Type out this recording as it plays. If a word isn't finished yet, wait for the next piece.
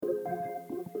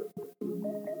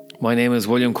My name is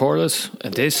William Corliss,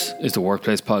 and this is the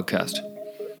Workplace Podcast.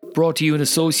 Brought to you in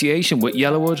association with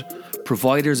Yellowwood,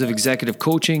 providers of executive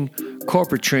coaching,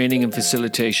 corporate training and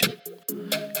facilitation.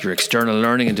 Your external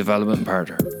learning and development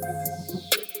partner.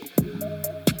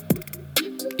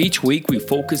 Each week we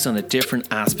focus on a different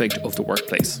aspect of the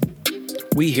workplace.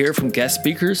 We hear from guest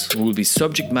speakers who will be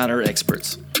subject matter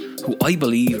experts, who I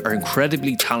believe are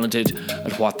incredibly talented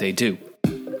at what they do.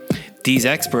 These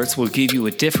experts will give you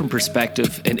a different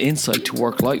perspective and insight to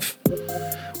work life,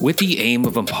 with the aim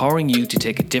of empowering you to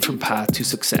take a different path to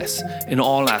success in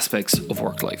all aspects of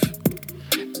work life.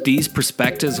 These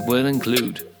perspectives will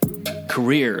include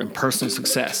career and personal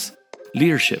success,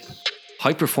 leadership,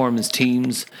 high-performance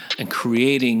teams, and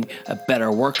creating a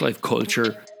better work-life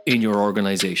culture in your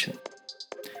organisation.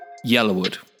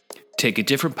 Yellowwood. Take a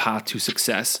different path to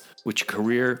success with your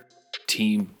career,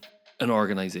 team, and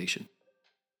organisation.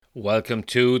 Welcome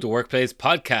to the Workplace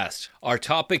Podcast. Our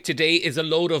topic today is a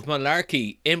load of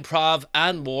malarkey, improv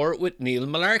and more with Neil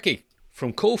Mullarkey.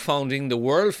 From co-founding the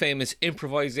world-famous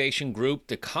improvisation group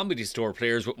The Comedy Store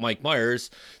Players with Mike Myers,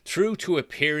 through to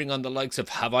appearing on the likes of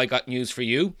Have I Got News For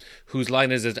You, Whose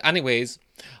Line Is It Anyways,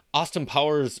 Austin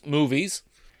Powers Movies,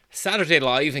 Saturday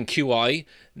Live and QI,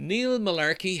 Neil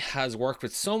Mullarkey has worked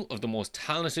with some of the most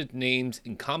talented names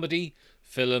in comedy,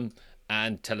 film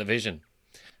and television.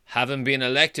 Having been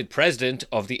elected president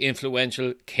of the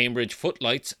influential Cambridge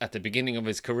Footlights at the beginning of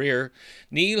his career,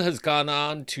 Neil has gone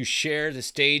on to share the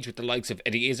stage with the likes of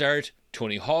Eddie Izzard,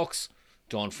 Tony Hawks,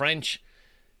 Dawn French,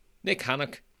 Nick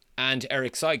Hannock and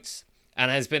Eric Sykes, and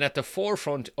has been at the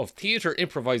forefront of theatre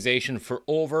improvisation for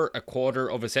over a quarter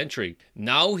of a century.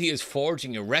 Now he is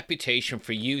forging a reputation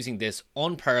for using this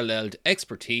unparalleled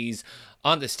expertise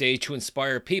on the stage to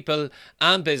inspire people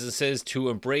and businesses to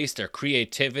embrace their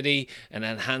creativity and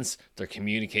enhance their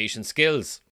communication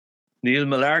skills. Neil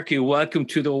Mullarkey, welcome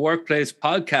to the Workplace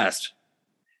Podcast.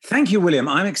 Thank you, William.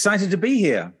 I'm excited to be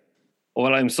here.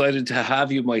 Well, I'm excited to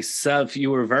have you myself.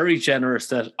 You were very generous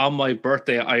that on my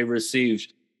birthday I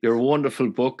received your wonderful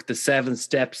book, The 7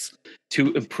 Steps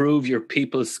to Improve Your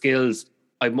People Skills.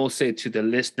 I must say to the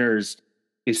listeners,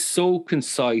 is so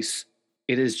concise.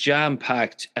 It is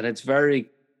jam-packed and it's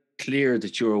very clear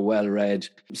that you're well-read.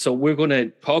 So we're going to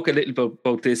talk a little bit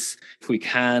about this, if we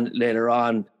can, later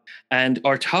on. And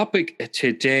our topic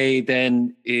today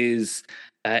then is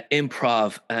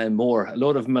improv and more. A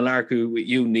lot of malarkey with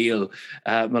you, Neil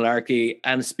Mullarkey.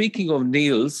 And speaking of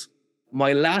Neils,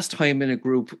 my last time in a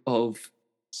group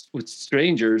with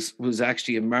strangers was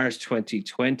actually in March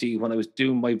 2020 when I was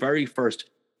doing my very first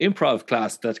improv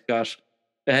class that got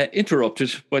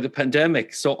interrupted by the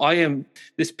pandemic. So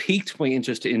this piqued my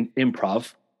interest in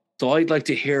improv. So I'd like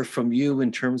to hear from you in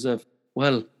terms of,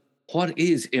 well, what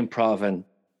is improv and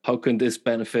how can this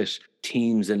benefit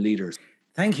teams and leaders?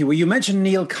 Thank you. Well, you mentioned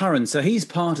Neil Curran. So he's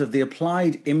part of the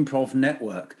Applied Improv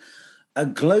Network, a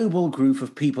global group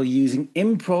of people using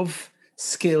improv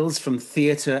skills from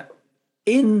theatre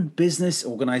in business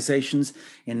organizations,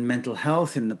 in mental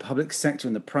health, in the public sector,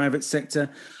 in the private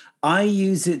sector. I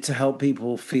use it to help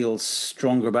people feel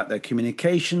stronger about their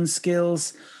communication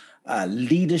skills,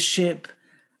 leadership,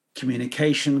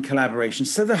 communication, collaboration.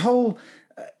 So the whole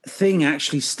thing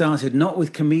actually started not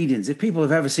with comedians. If people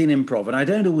have ever seen improv, and I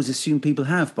don't always assume people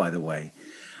have, by the way,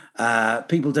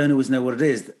 people don't always know what it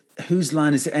is. Whose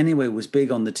Line Is It Anyway was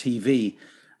big on the TV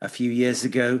a few years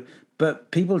ago, but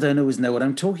people don't always know what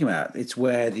I'm talking about. It's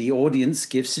where the audience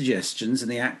gives suggestions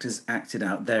and the actors act it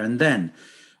out there and then.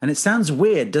 And it sounds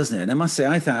weird, doesn't it? And I must say,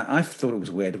 I thought it was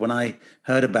weird when I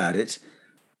heard about it.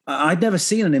 I'd never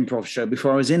seen an improv show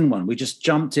before I was in one. We just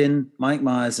jumped in, Mike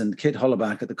Myers and Kit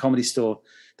Hollaback at the Comedy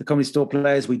Store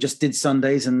Players. We just did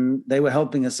Sundays and they were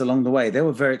helping us along the way. They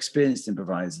were very experienced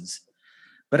improvisers.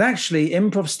 But actually,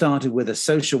 improv started with a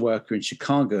social worker in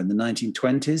Chicago in the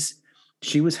 1920s.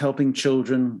 She was helping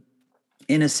children,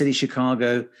 inner city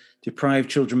Chicago, deprived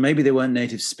children. Maybe they weren't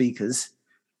native speakers.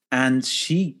 And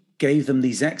she gave them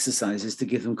these exercises to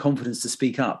give them confidence to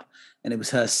speak up. And it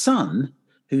was her son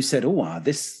who said,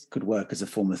 this could work as a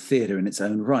form of theatre in its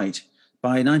own right.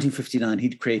 By 1959,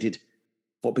 he'd created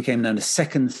what became known as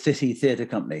Second City Theatre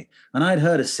Company. And I'd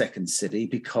heard of Second City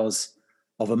because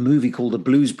of a movie called The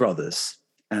Blues Brothers.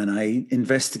 And I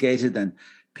investigated, then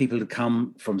people had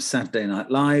come from Saturday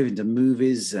Night Live into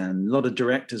movies, and a lot of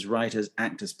directors, writers,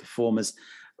 actors, performers.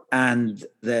 And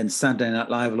then Saturday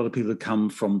Night Live, a lot of people had come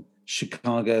from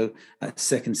Chicago at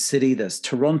Second City. There's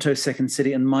Toronto Second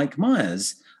City. And Mike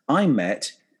Myers, I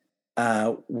met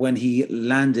when he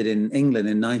landed in England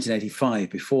in 1985,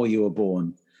 before you were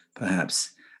born,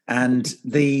 perhaps. And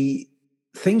the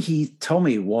think he told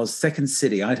me was Second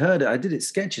City. I'd heard it, I did it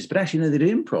sketches, but actually, no, they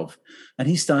do improv. And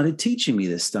he started teaching me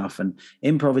this stuff. And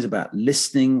improv is about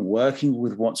listening, working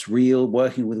with what's real,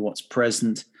 working with what's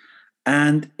present.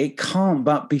 And it can't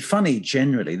but be funny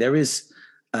generally. There is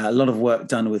a lot of work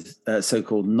done with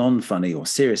so-called non-funny or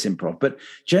serious improv, but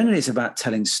generally it's about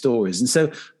telling stories. And so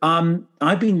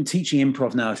I've been teaching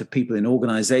improv now to people in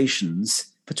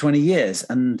organizations for 20 years.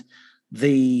 And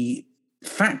the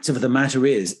fact of the matter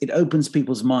is it opens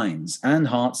people's minds and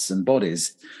hearts and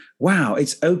bodies. Wow,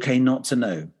 it's okay not to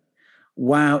know.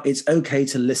 Wow, it's okay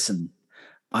to listen.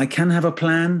 I can have a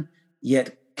plan,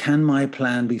 yet can my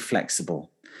plan be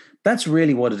flexible? That's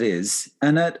really what it is.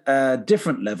 And at a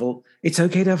different level, it's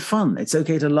okay to have fun. It's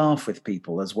okay to laugh with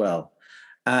people as well.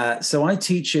 So I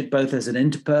teach it both as an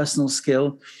interpersonal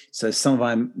skill. So some of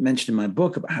I mentioned in my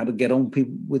book about how to get on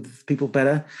with people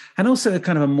better, and also a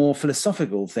kind of a more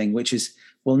philosophical thing, which is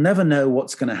we'll never know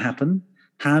what's going to happen.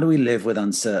 How do we live with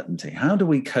uncertainty? How do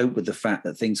we cope with the fact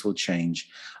that things will change?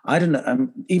 I don't know.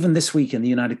 Even this week in the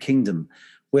United Kingdom,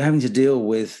 we're having to deal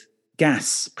with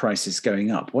gas prices going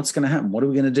up. What's going to happen? What are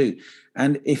we going to do?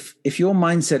 And if your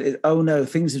mindset is, oh no,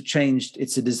 things have changed,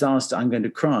 it's a disaster, I'm going to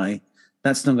cry,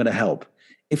 that's not going to help.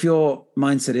 If your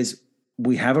mindset is,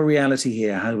 we have a reality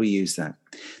here, how do we use that?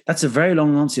 That's a very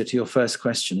long answer to your first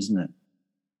question, isn't it?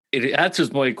 It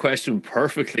answers my question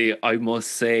perfectly, I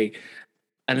must say.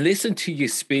 And listen to you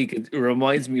speak, it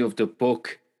reminds me of the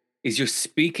book. Is you're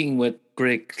speaking with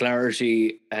great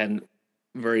clarity and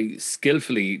very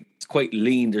skillfully. It's quite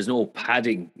lean. There's no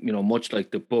padding, much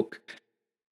like the book.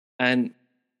 And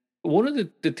one of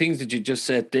the things that you just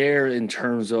said there in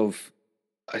terms of,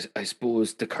 I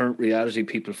suppose, the current reality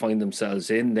people find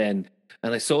themselves in then,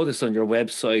 and I saw this on your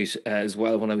website as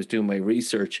well when I was doing my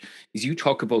research, is you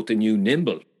talk about the new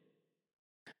nimble.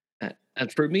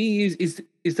 And for me, is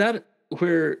that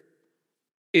where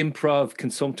improv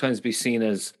can sometimes be seen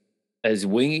as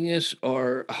winging it,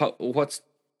 or what's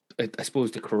I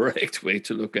suppose the correct way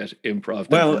to look at improv?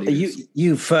 Well,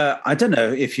 you've I don't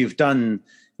know if you've done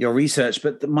your research,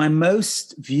 but my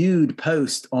most viewed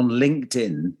post on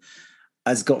LinkedIn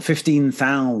has got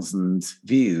 15,000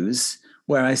 views,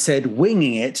 where I said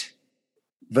winging it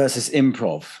versus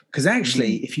improv. Because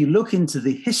actually, if you look into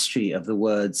the history of the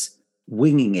words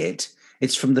winging it,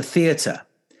 it's from the theater.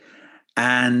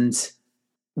 And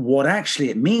what actually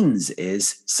it means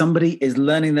is somebody is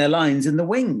learning their lines in the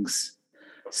wings.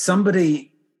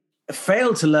 Somebody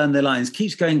failed to learn their lines,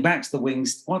 keeps going back to the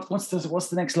wings. What's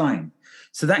the next line?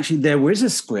 So actually there is a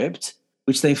script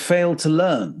which they failed to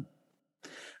learn.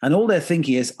 And all they're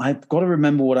thinking is, I've got to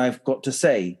remember what I've got to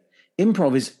say.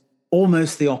 Improv is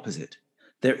almost the opposite.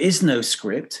 There is no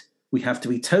script. We have to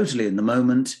be totally in the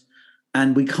moment.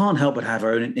 And we can't help but have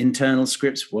our own internal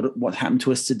scripts. What happened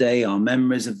to us today, our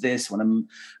memories of this, when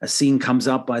a scene comes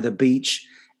up by the beach,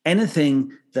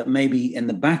 anything that may be in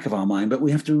the back of our mind, but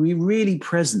we have to be really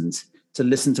present to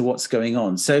listen to what's going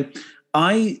on. So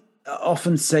I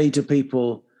often say to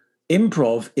people,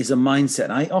 improv is a mindset.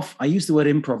 I use the word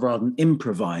improv rather than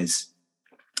improvise,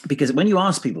 because when you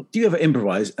ask people, do you ever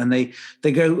improvise? And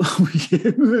they go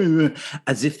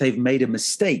as if they've made a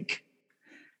mistake,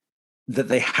 that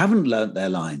they haven't learnt their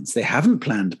lines, they haven't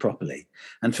planned properly.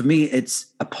 And for me, it's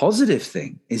a positive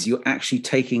thing, is you're actually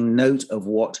taking note of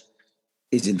what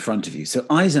is in front of you. So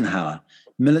Eisenhower,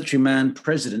 military man,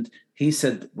 president, he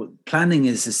said planning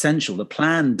is essential. The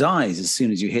plan dies as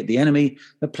soon as you hit the enemy.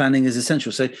 The planning is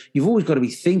essential. So you've always got to be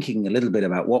thinking a little bit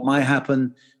about what might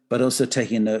happen, but also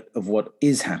taking note of what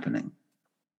is happening.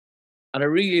 And I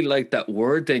really like that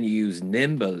word then you use,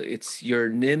 nimble. It's you're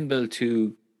nimble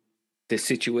to the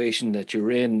situation that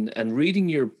you're in. And reading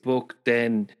your book,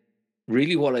 then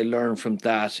really what I learned from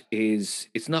that is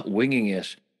it's not winging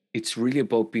it. It's really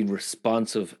about being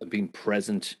responsive and being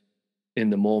present in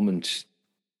the moment.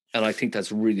 And I think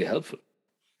that's really helpful.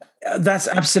 That's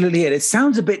absolutely it. It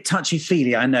sounds a bit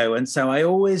touchy-feely, I know. And so I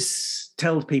always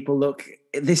tell people, look,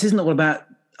 this isn't all about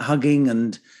hugging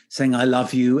and saying, I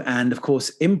love you. And of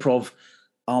course, improv,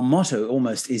 our motto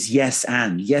almost is yes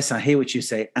and. Yes, I hear what you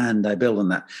say, and I build on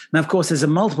that. Now, of course, there's a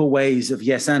multiple ways of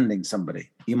yes-anding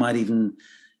somebody. You might even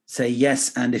say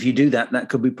yes, and if you do that, that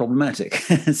could be problematic.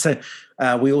 So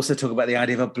we also talk about the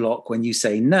idea of a block when you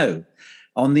say no.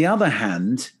 On the other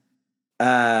hand,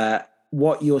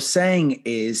 what you're saying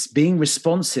is being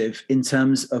responsive in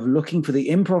terms of looking for the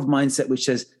improv mindset, which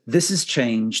says, this has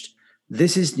changed,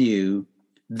 this is new,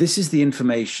 this is the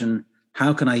information,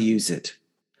 how can I use it?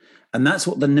 And that's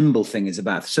what the nimble thing is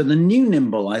about. So the new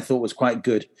nimble I thought was quite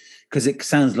good, because it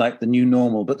sounds like the new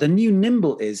normal. But the new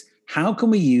nimble is, how can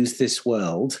we use this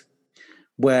world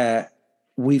where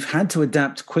we've had to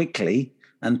adapt quickly,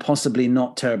 and possibly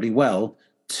not terribly well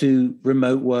to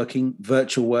remote working,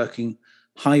 virtual working,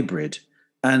 hybrid.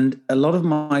 And a lot of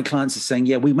my clients are saying,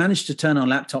 yeah, we managed to turn our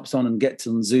laptops on and get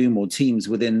on Zoom or Teams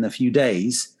within a few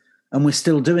days, and we're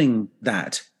still doing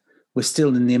that. We're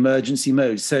still in the emergency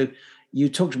mode. So you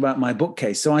talked about my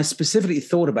bookcase. So I specifically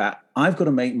thought about, I've got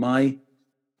to make my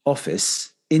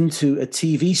office into a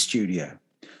TV studio.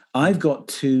 I've got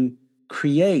to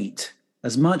create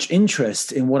as much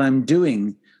interest in what I'm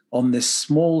doing on this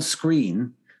small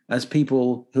screen as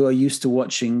people who are used to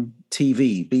watching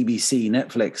TV, BBC,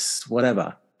 Netflix,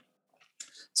 whatever.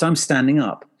 So I'm standing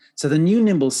up. So the new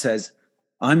Nimble says,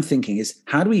 I'm thinking is,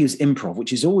 how do we use improv,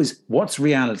 which is always what's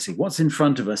reality, what's in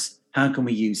front of us, how can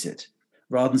we use it?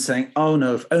 Rather than saying, oh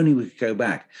no, if only we could go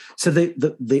back. So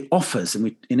the offers,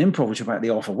 and in improv, we talk about the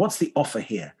offer. What's the offer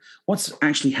here? What's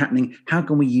actually happening? How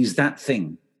can we use that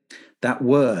thing, that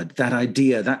word, that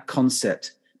idea, that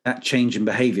concept, that change in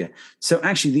behavior? So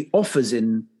actually the offers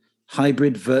in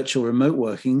hybrid, virtual, remote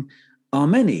working are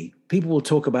many. People will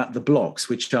talk about the blocks,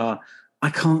 which are, I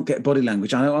can't get body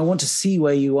language. I want to see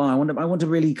where you are. I want to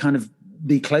really kind of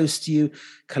be close to you,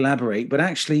 collaborate. But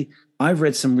actually, I've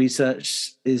read some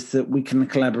research is that we can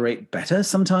collaborate better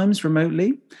sometimes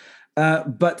remotely.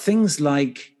 But things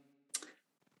like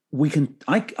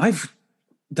I've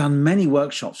done many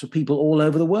workshops with people all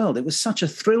over the world. It was such a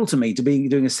thrill to me to be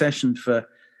doing a session for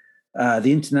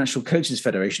the International Coaches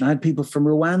Federation. I had people from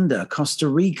Rwanda, Costa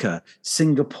Rica,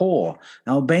 Singapore,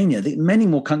 Albania, many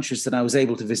more countries that I was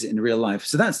able to visit in real life.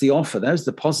 So that's the offer. Those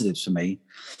are the positives for me.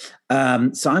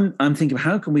 So I'm thinking,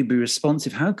 how can we be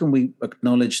responsive? How can we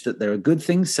acknowledge that there are good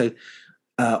things? So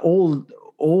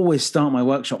always start my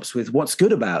workshops with what's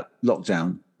good about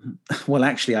lockdown. Well,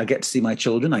 actually, I get to see my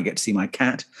children. I get to see my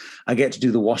cat. I get to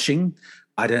do the washing.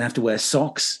 I don't have to wear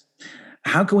socks.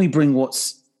 How can we bring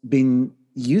what's been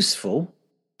useful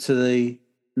to the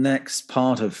next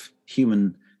part of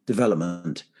human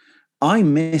development? I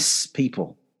miss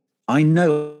people. I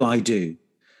know I do.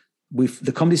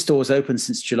 The Comedy Store is open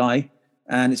since July,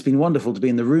 and it's been wonderful to be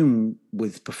in the room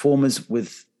with performers,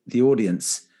 with the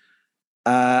audience.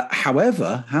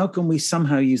 However, how can we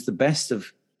somehow use the best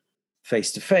of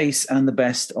face-to-face and the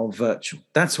best of virtual?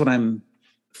 That's what I'm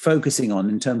focusing on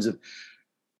in terms of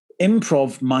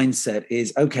improv mindset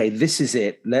is, okay, this is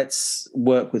it. Let's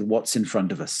work with what's in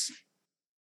front of us.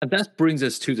 And that brings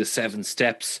us to the 7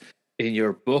 steps in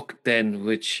your book then,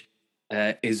 which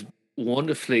is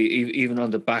wonderfully, even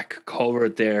on the back cover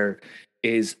there,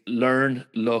 is learn,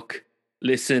 look,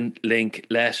 listen, link,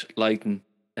 let, lighten,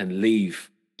 and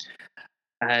leave.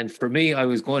 And for me, I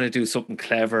was going to do something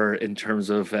clever in terms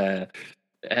of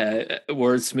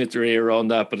wordsmithery around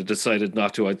that, but I decided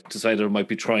not to. I decided I might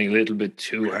be trying a little bit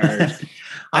too hard.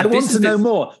 I want to know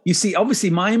more. You see,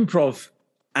 obviously my improv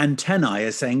antennae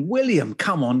are saying, William,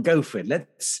 come on, go for it.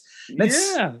 Let's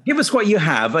give us what you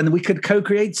have and we could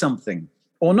co-create something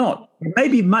or not. It may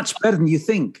be much better than you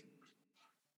think.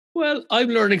 Well, I'm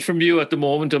learning from you at the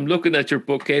moment. I'm looking at your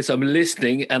bookcase, I'm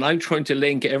listening, and I'm trying to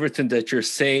link everything that you're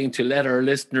saying to let our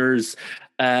listeners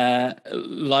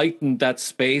lighten that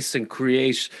space and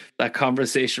create that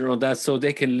conversation around that, so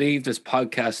they can leave this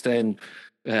podcast then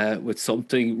with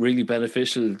something really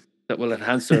beneficial that will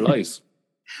enhance their lives.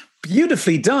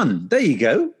 Beautifully done. There you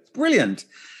go. Brilliant.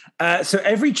 So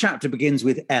every chapter begins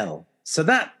with L. So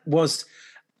that was...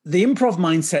 The improv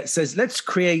mindset says, let's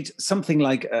create something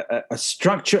like a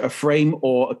structure, a frame,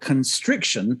 or a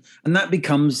constriction, and that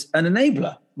becomes an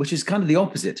enabler, which is kind of the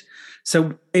opposite.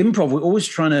 So improv, we're always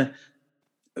trying to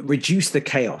reduce the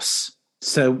chaos.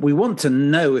 So we want to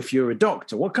know if you're a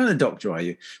doctor. What kind of doctor are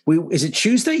you? Is it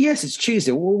Tuesday? Yes, it's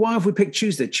Tuesday. Well, why have we picked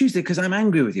Tuesday? Tuesday because I'm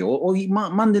angry with you. Or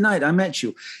Monday night, I met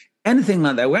you. Anything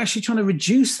like that. We're actually trying to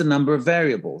reduce the number of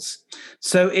variables.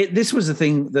 So this was the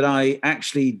thing that I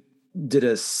actually did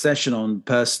a session on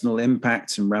personal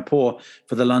impact and rapport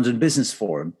for the London Business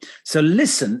Forum. So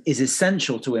listen is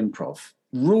essential to improv.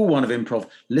 Rule 1 of improv,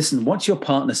 listen. What's your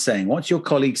partner saying? What's your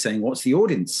colleague saying? What's the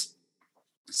audience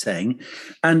saying?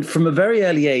 And from a very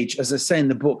early age, as I say in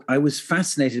the book, I was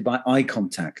fascinated by eye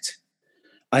contact.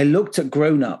 I looked at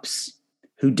grown-ups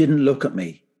who didn't look at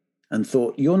me and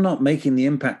thought, you're not making the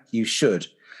impact you should.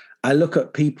 I look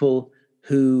at people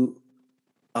who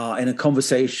are in a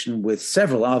conversation with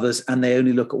several others and they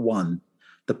only look at one,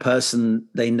 the person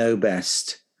they know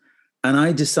best. And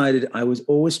I decided I was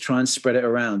always try and spread it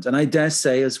around. And I dare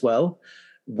say as well,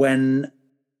 when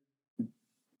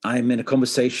I'm in a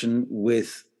conversation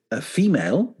with a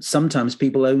female, sometimes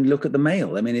people only look at the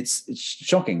male. I mean, it's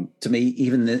shocking to me,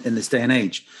 even in this day and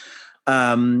age.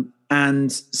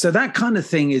 And so that kind of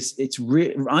thing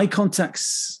eye contact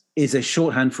is a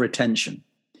shorthand for attention.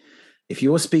 If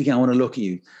you're speaking, I want to look at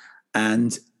you.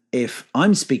 And if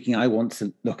I'm speaking, I want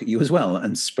to look at you as well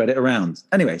and spread it around.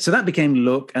 Anyway, so that became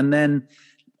look. And then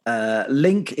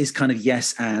link is kind of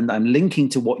yes, and I'm linking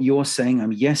to what you're saying.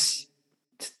 I'm yes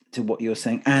to what you're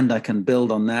saying, and I can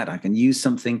build on that. I can use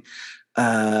something.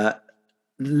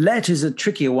 Let is a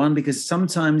trickier one because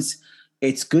sometimes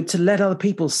it's good to let other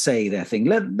people say their thing.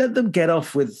 Let them get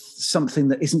off with something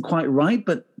that isn't quite right,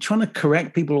 but trying to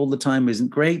correct people all the time isn't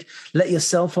great. Let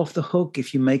yourself off the hook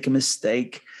if you make a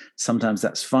mistake. Sometimes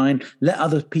that's fine. Let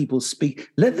other people speak.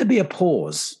 Let there be a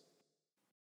pause.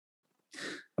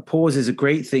 A pause is a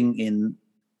great thing in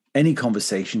any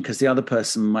conversation because the other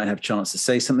person might have a chance to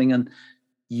say something, and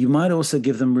you might also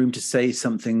give them room to say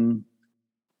something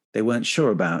they weren't sure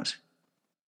about.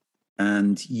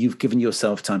 And you've given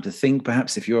yourself time to think,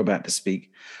 perhaps if you're about to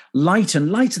speak.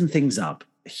 Lighten things up.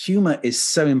 Humor is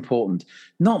so important.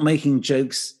 Not making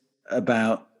jokes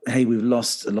about, hey, we've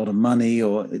lost a lot of money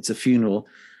or it's a funeral.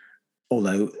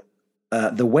 Although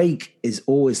the wake is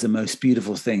always the most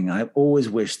beautiful thing. I always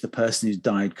wish the person who's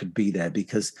died could be there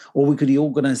or we could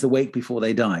organize the wake before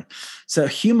they die. So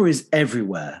humor is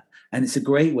everywhere. And it's a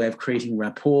great way of creating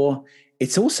rapport.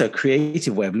 It's also a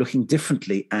creative way of looking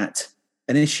differently at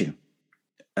an issue.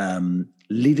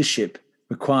 Leadership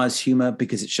requires humor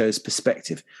because it shows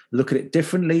perspective. Look at it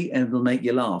differently and it'll make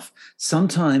you laugh.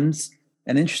 Sometimes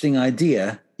an interesting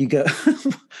idea, you go,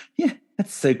 yeah,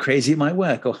 that's so crazy it might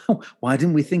work. Or why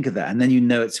didn't we think of that? And then you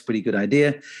know it's a pretty good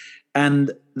idea.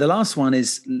 And the last one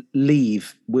is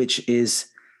leave, which is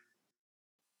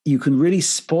you can really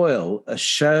spoil a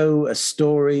show, a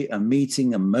story, a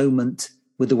meeting, a moment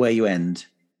with the way you end.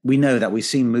 We know that. We've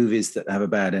seen movies that have a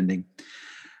bad ending.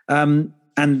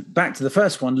 And back to the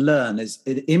first one, learn. Is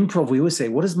in improv, we always say,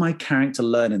 what does my character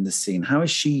learn in this scene? How is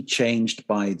she changed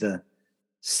by the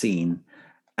scene?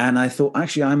 And I thought,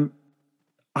 actually,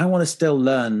 I want to still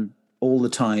learn all the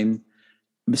time.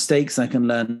 Mistakes I can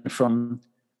learn from,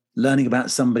 learning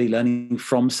about somebody, learning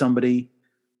from somebody.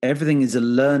 Everything is a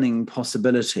learning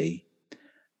possibility.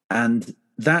 And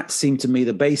that seemed to me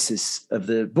the basis of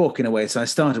the book in a way. So I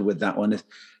started with that one.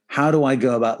 How do I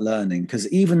go about learning?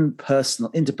 Because even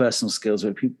interpersonal skills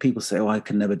where people say, oh, I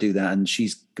can never do that. And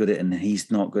she's good at it and he's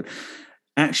not good.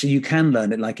 Actually, you can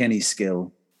learn it like any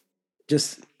skill.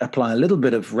 Just apply a little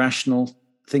bit of rational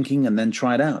thinking and then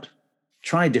try it out.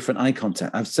 Try different eye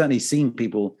contact. I've certainly seen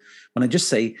people when I just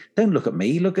say, don't look at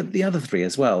me, look at the other three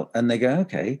as well. And they go,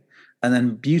 okay. And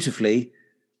then beautifully,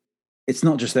 it's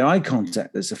not just their eye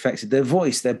contact that's affected, their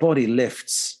voice, their body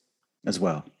lifts as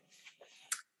well.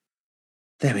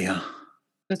 There we are.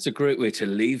 That's a great way to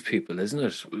leave people, isn't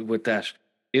it? With that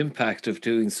impact of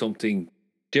doing something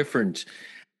different.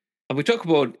 And we talk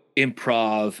about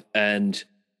improv and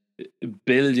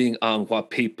building on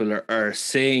what people are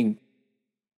saying.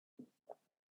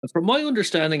 From my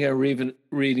understanding or even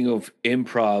reading of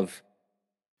improv,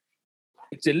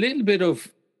 it's a little bit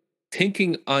of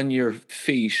thinking on your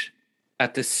feet.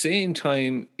 At the same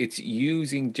time, it's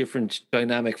using different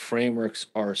dynamic frameworks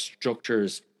or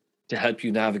structures to help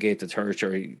you navigate the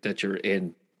territory that you're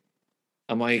in.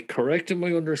 Am I correct in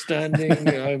my understanding?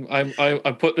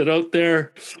 I'm putting it out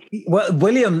there. Well,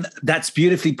 William, that's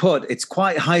beautifully put. It's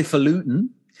quite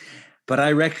highfalutin, but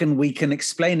I reckon we can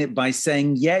explain it by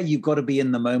saying, yeah, you've got to be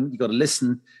in the moment, you've got to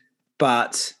listen,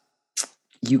 but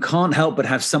you can't help but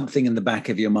have something in the back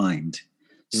of your mind.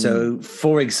 So,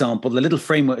 for example, the little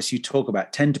frameworks you talk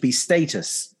about tend to be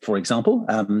status, for example.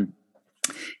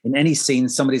 In any scene,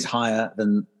 somebody's higher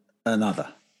than another.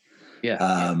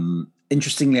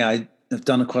 Interestingly, I have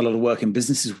done quite a lot of work in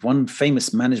businesses. One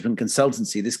famous management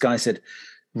consultancy, this guy said,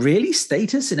 really,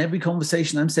 status in every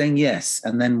conversation? I'm saying yes.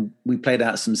 And then we played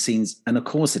out some scenes, and of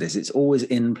course it is. It's always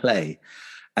in play.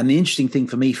 And the interesting thing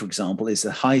for me, for example, is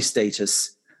a high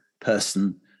status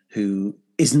person who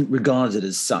isn't regarded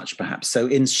as such, perhaps. So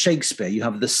in Shakespeare, you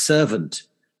have the servant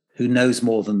who knows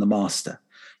more than the master.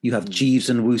 You have Jeeves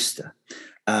and Wooster.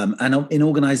 And in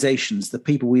organizations, the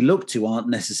people we look to aren't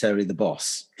necessarily the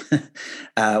boss.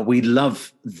 We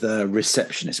love the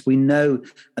receptionist. We know,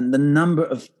 and the number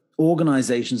of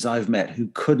organizations I've met who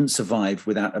couldn't survive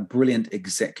without a brilliant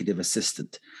executive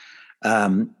assistant.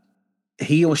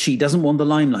 He or she doesn't want the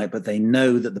limelight, but they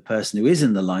know that the person who is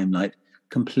in the limelight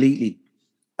completely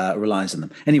relies on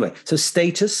them. Anyway, so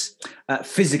status,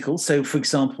 physical. So, for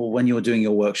example, when you're doing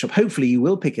your workshop, hopefully you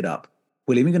will pick it up.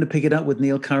 William, you're going to pick it up with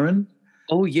Neil Curran?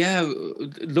 Oh, yeah.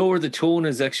 Lower the Tone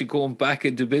is actually going back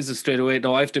into business straight away.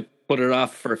 Now, I have to put it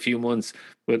off for a few months,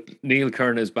 but Neil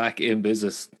Curran is back in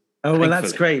business. Oh, well,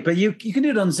 that's great. But you can do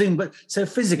it on Zoom. But so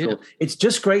physical, It's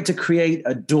just great to create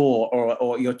a door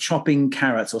or you're chopping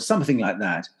carrots or something like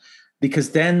that.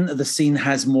 because then the scene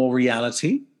has more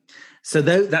reality. So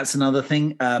that's another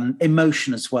thing.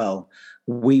 Emotion as well.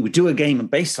 We would do a game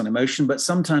based on emotion, but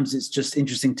sometimes it's just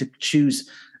interesting to choose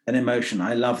an emotion.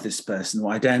 I love this person,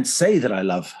 or I don't say that I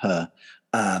love her.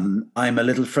 I'm a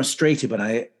little frustrated, but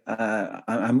I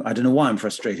don't know why I'm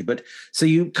frustrated. But so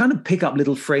you kind of pick up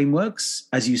little frameworks,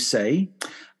 as you say.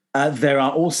 There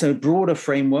are also broader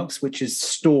frameworks, which is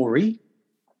story.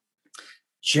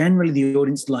 Generally, the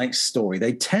audience likes story.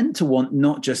 They tend to want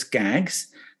not just gags.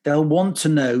 They'll want to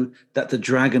know that the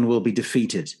dragon will be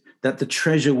defeated, that the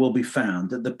treasure will be found,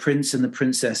 that the prince and the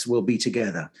princess will be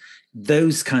together.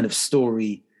 Those kind of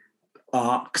story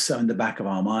arcs are in the back of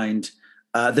our mind.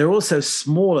 There are also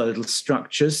smaller little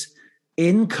structures.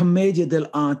 In Commedia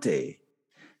dell'arte,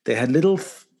 they had little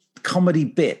comedy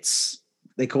bits.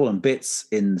 They call them bits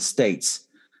in the States.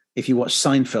 If you watch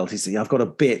Seinfeld, you see, I've got a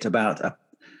bit about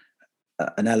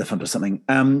an elephant or something.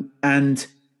 And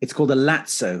it's called a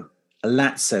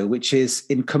lazzo, which is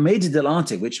in Commedia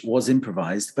dell'arte, which was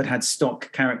improvised, but had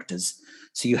stock characters.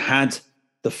 So you had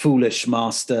the foolish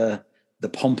master, the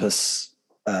pompous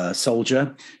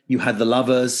soldier, you had the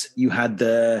lovers, you had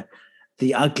the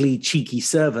ugly, cheeky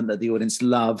servant that the audience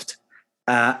loved.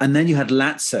 And then you had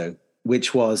lazzo,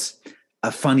 which was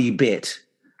a funny bit.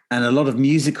 And a lot of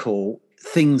musical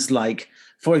things like,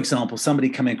 for example, somebody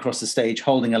coming across the stage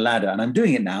holding a ladder, and I'm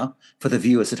doing it now for the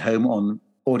viewers at home on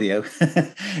audio,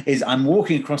 is I'm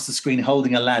walking across the screen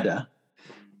holding a ladder,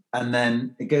 and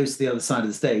then it goes to the other side of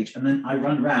the stage, and then I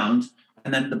run round,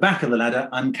 and then at the back of the ladder,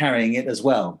 I'm carrying it as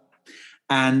well.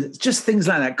 And just things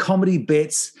like that, comedy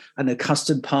bits, and the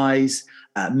custard pies,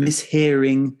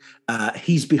 mishearing,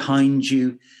 he's behind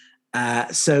you.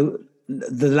 So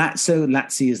the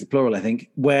lazzi is the plural, I think,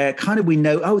 where kind of we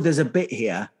know, oh, there's a bit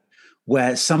here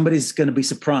where somebody's going to be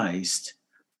surprised,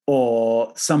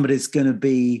 or somebody's going to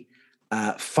be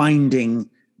finding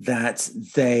that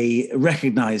they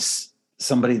recognize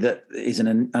somebody that is in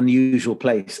an unusual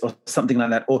place, or something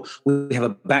like that. Or we have a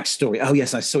backstory. Oh,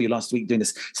 yes, I saw you last week doing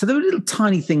this. So there are little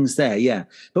tiny things there, yeah.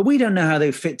 But we don't know how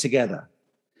they fit together.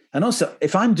 And also,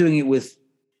 if I'm doing it with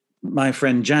my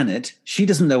friend Janet, she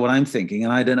doesn't know what I'm thinking,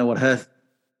 and I don't know what her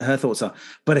thoughts are.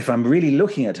 But if I'm really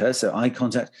looking at her, so eye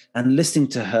contact, and listening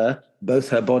to her, both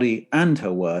her body and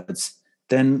her words,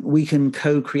 then we can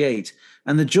co-create.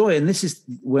 And the joy, and this is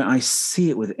where I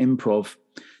see it with improv,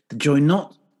 the joy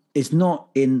is not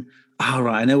in, all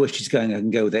right, I know where she's going, I can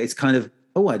go there. It's kind of,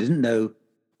 oh, I didn't know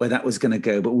where that was going to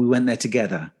go, but we went there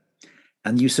together.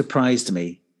 And you surprised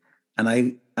me. And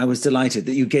I was delighted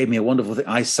that you gave me a wonderful thing.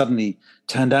 I suddenly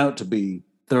turned out to be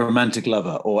the romantic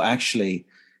lover, or actually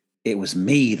it was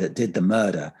me that did the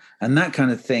murder. And that kind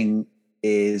of thing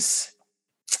is,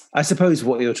 I suppose,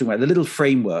 what you're talking about, the little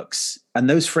frameworks. And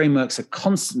those frameworks are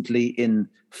constantly in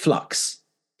flux.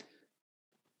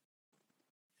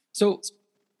 So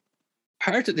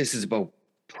part of this is about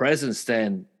presence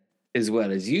then, as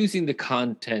well as using the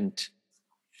content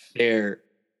there.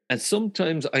 And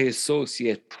sometimes I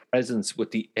associate presence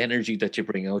with the energy that you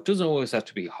bring out. It doesn't always have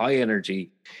to be high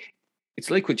energy. It's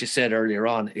like what you said earlier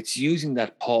on. It's using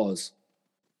that pause.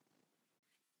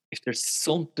 If there's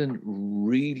something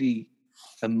really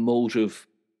emotive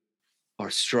or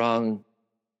strong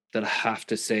that I have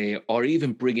to say, or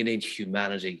even bringing in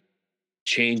humanity,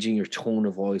 changing your tone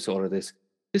of voice, all of this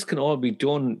can all be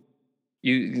done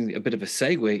using a bit of a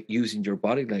segue, using your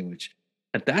body language.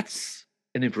 And that's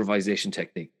an improvisation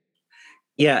technique.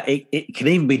 Yeah, it can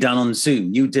even be done on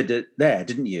Zoom. You did it there,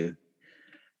 didn't you?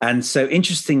 And so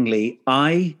interestingly,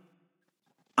 I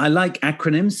like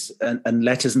acronyms and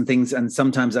letters and things, and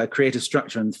sometimes I create a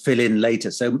structure and fill in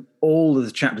later. So all of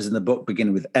the chapters in the book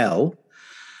begin with L.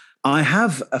 I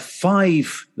have a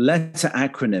 5-letter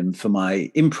acronym for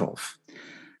my improv.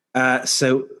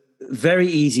 So very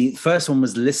easy. The first one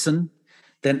was listen,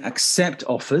 then accept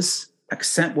offers,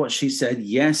 accept what she said,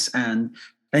 yes, and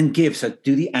then give. So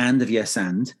do the and of yes,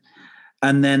 and.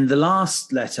 And then the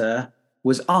last letter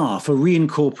was R for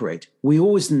reincorporate. We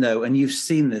always know, and you've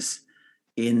seen this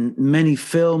in many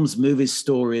films, movies,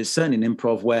 stories, certainly in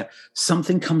improv, where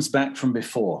something comes back from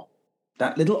before.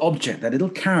 That little object, that little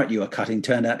carrot you are cutting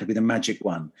turned out to be the magic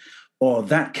one. Or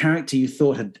that character you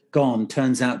thought had gone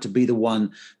turns out to be the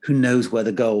one who knows where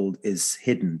the gold is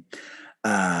hidden.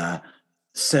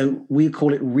 So we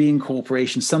call it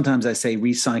reincorporation. Sometimes I say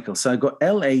recycle. So I've got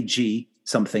LAG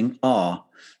something, R.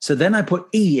 So then I put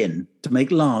E in to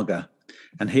make lager.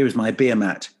 And here is my beer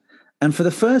mat. And for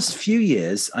the first few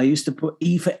years, I used to put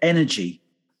E for energy.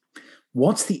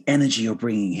 What's the energy you're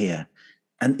bringing here?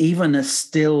 And even a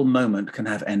still moment can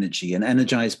have energy, an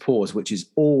energized pause, which is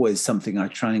always something I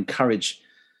try and encourage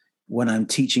when I'm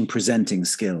teaching presenting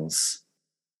skills.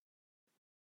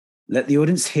 Let the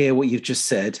audience hear what you've just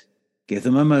said, give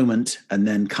them a moment, and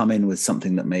then come in with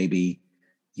something that may be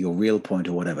your real point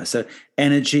or whatever. So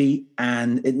energy,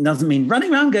 and it doesn't mean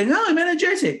running around going, oh, I'm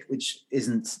energetic, which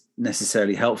isn't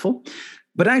necessarily helpful.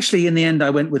 But actually, in the end, I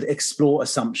went with explore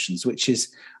assumptions, which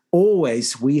is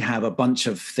always we have a bunch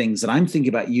of things that I'm thinking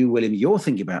about you, William, you're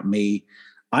thinking about me,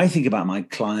 I think about my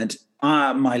client,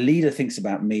 my leader thinks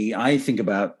about me, I think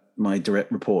about my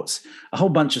direct reports, a whole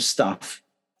bunch of stuff.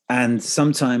 And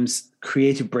sometimes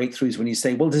creative breakthroughs when you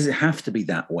say, well, does it have to be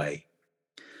that way?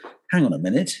 Hang on a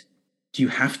minute. Do you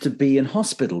have to be in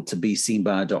hospital to be seen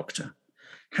by a doctor?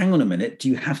 Hang on a minute. Do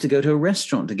you have to go to a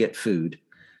restaurant to get food?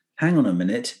 Hang on a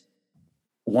minute.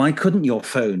 Why couldn't your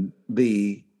phone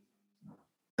be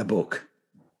a book?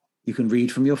 You can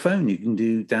read from your phone. You can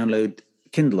download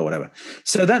Kindle or whatever.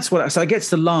 So so I get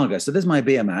to lager. So there's my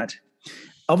beer mat.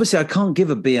 Obviously, I can't give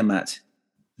a beer mat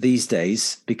these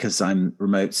days because I'm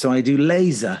remote. So I do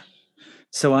laser.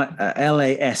 So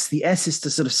LAS, the S is to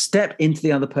sort of step into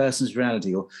the other person's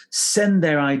reality or send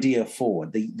their idea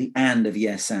forward, the and of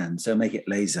yes and, so make it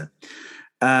laser.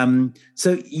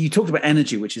 So you talked about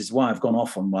energy, which is why I've gone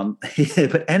off on one here,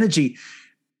 but energy,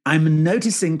 I'm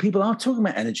noticing people are talking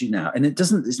about energy now, and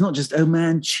it's not just, oh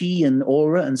man, chi and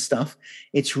aura and stuff.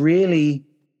 It's really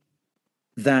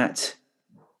that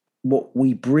what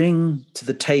we bring to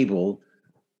the table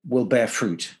will bear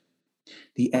fruit.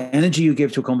 The energy you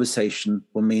give to a conversation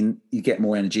will mean you get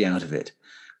more energy out of it.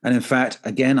 And in fact,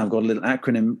 again, I've got a little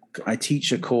acronym. I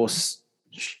teach a course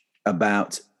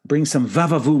about bring some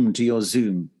vavavoom to your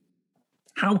Zoom.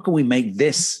 How can we make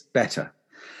this better?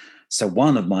 So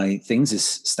one of my things is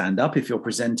stand up if you're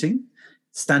presenting.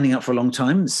 Standing up for a long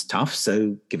time is tough,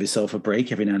 so give yourself a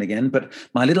break every now and again. But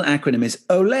my little acronym is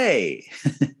OLE.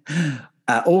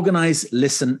 Organize,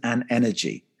 listen, and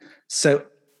energy. So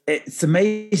it's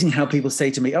amazing how people say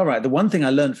to me, all right, the one thing I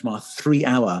learned from our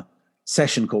 3-hour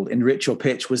session called Enrich Your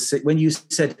Pitch was when you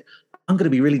said, I'm going to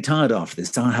be really tired after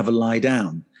this, I'll have a lie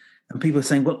down. And people are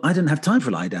saying, well, I don't have time for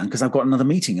a lie down because I've got another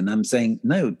meeting. And I'm saying,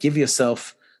 no, give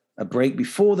yourself a break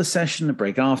before the session, a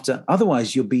break after.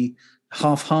 Otherwise, you'll be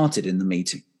half-hearted in the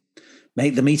meeting.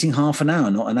 Make the meeting half an hour,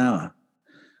 not an hour.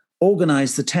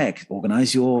 Organize the tech,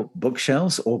 organize your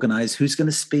bookshelves, organize who's going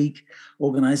to speak,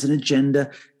 organize an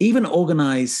agenda, even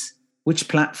organize which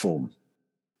platform.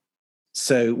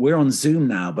 So we're on Zoom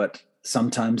now, but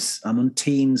sometimes I'm on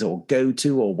Teams or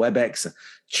GoTo or WebEx, or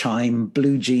Chime,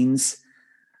 Blue Jeans.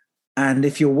 And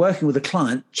if you're working with a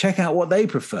client, check out what they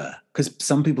prefer, because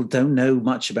some people don't know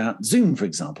much about Zoom, for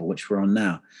example, which we're on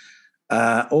now.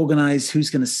 Organize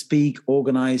who's going to speak,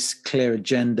 organize clear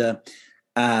agenda.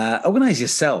 Organize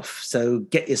yourself. So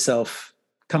get yourself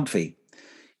comfy.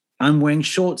 I'm wearing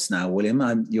shorts now,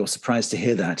 William. You're surprised to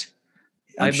hear that.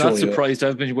 I'm not surprised.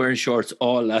 I've been wearing shorts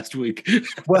all last week.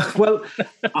 Well,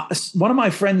 one of my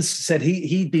friends said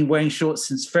he'd been wearing shorts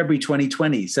since February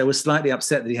 2020. So was slightly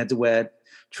upset that he had to wear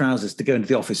trousers to go into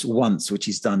the office once, which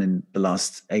he's done in the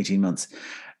last 18 months.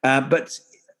 But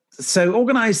so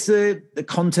organize the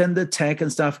content, the tech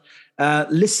and stuff.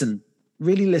 Listen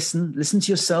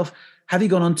to yourself. Have you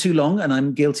gone on too long? And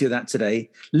I'm guilty of that today.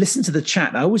 Listen to the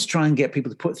chat. I always try and get people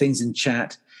to put things in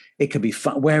chat. It could be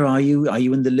fun. Where are you? Are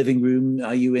you in the living room?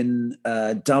 Are you in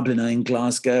Dublin? Are you in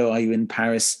Glasgow? Are you in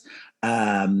Paris?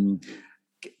 How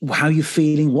are you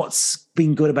feeling? What's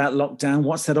been good about lockdown?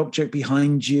 What's that object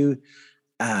behind you?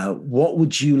 What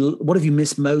have you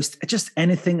missed most? Just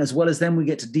anything, as well as then we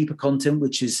get to deeper content,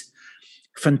 which is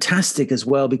fantastic as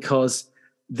well, because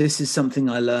this is something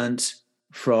I learned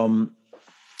from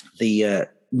the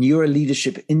Neuro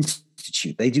Leadership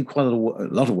Institute. They do quite a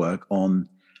lot of work on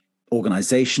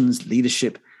organizations,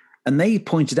 leadership, and they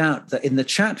pointed out that in the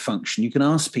chat function, you can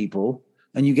ask people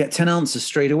and you get 10 answers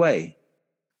straight away.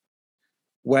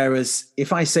 Whereas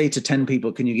if I say to 10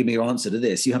 people, can you give me your answer to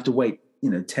this? You have to wait,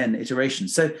 10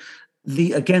 iterations. So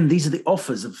these are the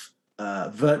offers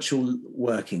of virtual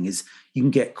working, is you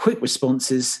can get quick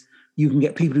responses. You can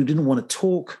get people who didn't want to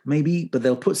talk maybe, but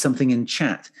they'll put something in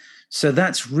chat. So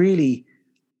that's really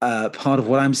part of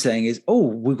what I'm saying is,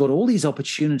 we've got all these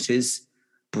opportunities,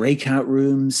 breakout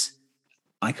rooms.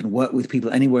 I can work with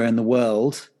people anywhere in the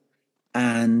world.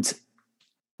 And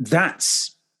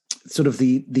that's sort of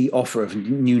the offer of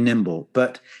New Nimble.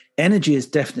 But energy is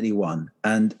definitely one.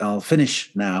 And I'll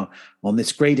finish now on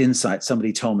this great insight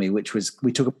somebody told me, which was,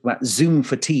 we talk about Zoom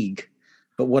fatigue,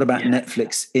 but what about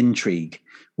Netflix intrigue,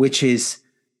 which is,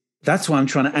 that's why I'm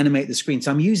trying to animate the screen.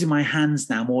 So I'm using my hands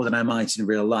now more than I might in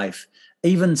real life.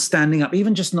 Even standing up,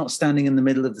 even just not standing in the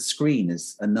middle of the screen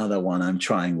is another one I'm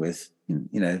trying with,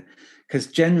 because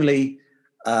generally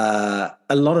a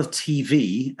lot of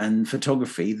TV and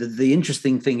photography, the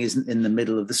interesting thing isn't in the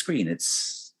middle of the screen.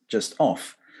 It's just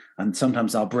off. And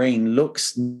sometimes our brain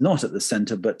looks not at the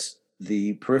center, but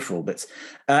the peripheral bits.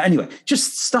 Anyway,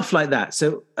 just stuff like that.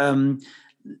 So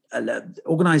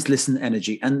organized listen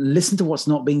energy, and listen to what's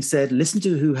not being said, listen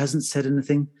to who hasn't said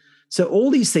anything. So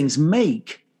all these things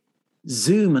make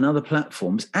Zoom and other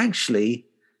platforms actually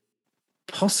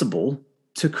possible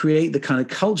to create the kind of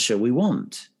culture we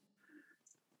want.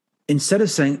 Instead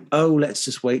of saying, oh, let's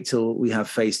just wait till we have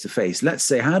face-to-face, let's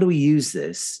say, how do we use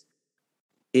this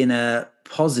in a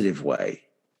positive way?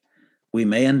 We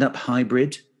may end up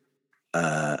hybrid,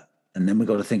 and then we've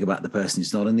got to think about the person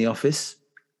who's not in the office.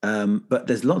 But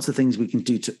there's lots of things we can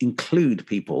do to include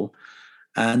people.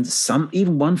 And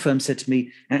even one firm said to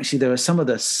me, actually, there are some of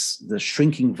the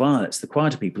shrinking violets, the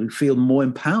quieter people, who feel more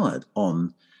empowered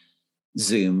on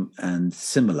Zoom and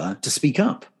similar to speak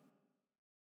up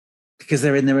because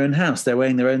they're in their own house, they're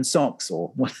wearing their own socks,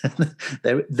 or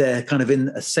they're kind of in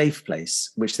a safe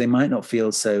place, which they might not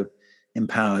feel so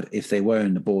empowered if they were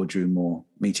in the boardroom or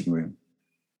meeting room.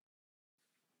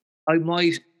 I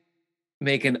might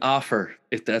make an offer,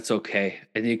 if that's okay,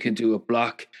 and you can do a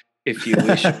block if you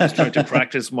wish. I'm just trying to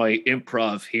practice my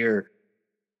improv here.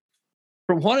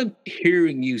 From what I'm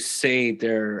hearing you say,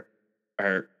 there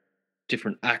are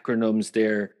different acronyms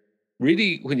there.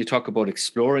 Really, when you talk about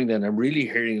exploring, then I'm really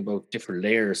hearing about different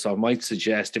layers. So I might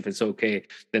suggest, if it's okay,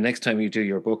 the next time you do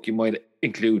your book, you might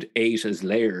include 8 as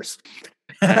layers.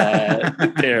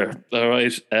 There, all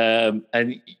right. And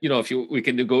if we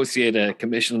can negotiate a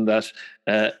commission on that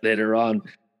later on.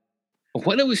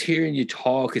 When I was hearing you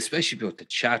talk, especially about the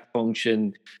chat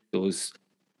function, those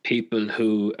people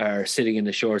who are sitting in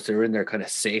the shorts, they're in their kind of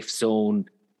safe zone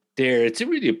there. It's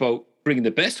really about bringing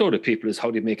the best out of people. Is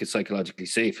how do you make it psychologically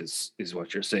safe is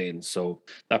what you're saying. So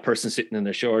that person sitting in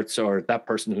their shorts, or that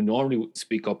person who normally would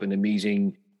speak up in a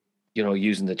meeting,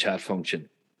 using the chat function.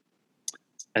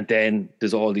 And then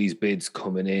there's all these bids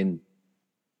coming in.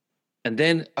 And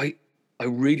then I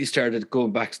really started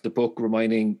going back to the book,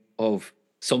 reminding of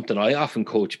something I often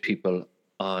coach people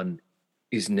on,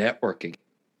 is networking.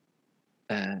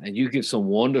 And you give some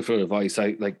wonderful advice.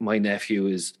 Like my nephew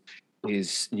is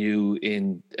new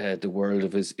in the world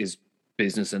of his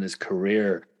business and his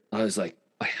career. I was like,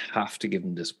 I have to give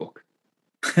him this book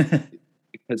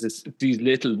because it's these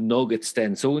little nuggets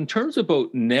then. So in terms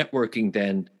about networking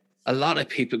then, a lot of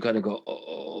people got to go,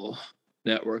 oh,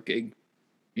 networking,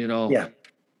 Yeah.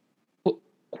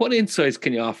 What insights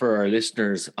can you offer our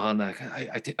listeners on that?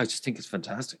 I just think it's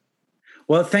fantastic.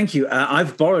 Well, thank you.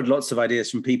 I've borrowed lots of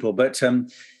ideas from people, but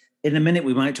in a minute,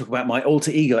 we might talk about my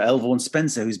alter ego, L. Vaughan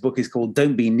Spencer, whose book is called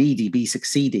Don't Be Needy, Be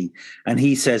Succeedy. And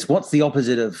he says, what's the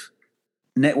opposite of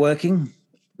networking?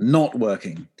 Not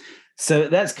working. So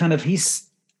that's kind of,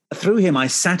 through him, I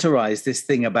satirized this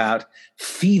thing about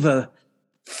feverish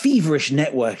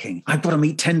networking. I've got to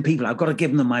meet 10 people. I've got to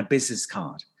give them my business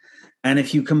card. And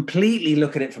if you completely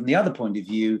look at it from the other point of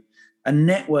view, a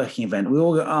networking event, we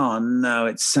all go, oh, no,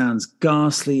 it sounds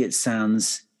ghastly. It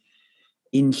sounds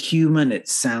inhuman. It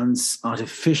sounds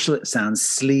artificial. It sounds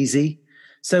sleazy.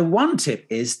 So one tip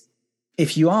is,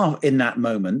 if you are in that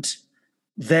moment,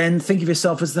 then think of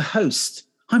yourself as the host.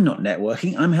 I'm not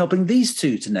networking. I'm helping these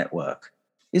two to network.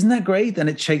 Isn't that great? Then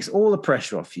it takes all the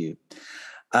pressure off you.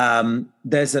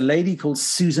 There's a lady called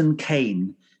Susan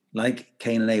Cain, like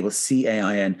Cain and Abel,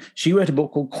 C-A-I-N. She wrote a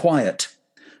book called Quiet.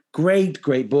 Great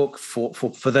book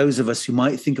for those of us who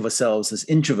might think of ourselves as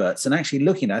introverts. And actually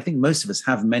looking at it, I think most of us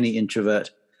have many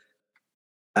introvert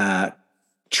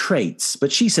traits.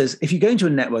 But she says, if you go into a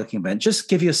networking event, just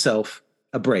give yourself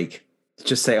a break.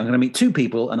 Just say, I'm going to meet 2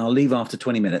 people and I'll leave after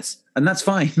 20 minutes. And that's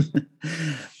fine.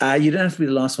 You don't have to be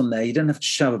the last one there. You don't have to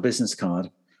shove a business card.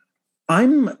 I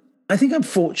think I'm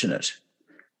fortunate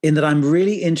in that I'm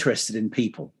really interested in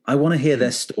people. I want to hear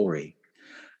their story.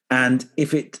 And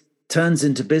if it turns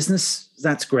into business,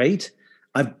 that's great.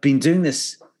 I've been doing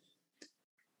this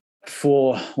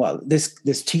for,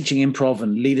 this teaching improv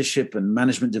and leadership and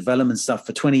management development stuff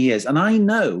for 20 years. And I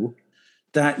know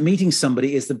that meeting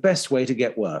somebody is the best way to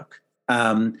get work.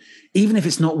 Even if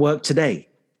it's not work today,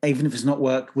 even if it's not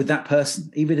work with that person,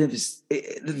 even if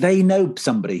they know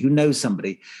somebody who knows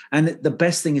somebody. And the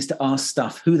best thing is to ask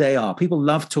stuff, who they are. People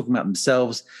love talking about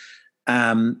themselves.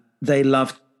 They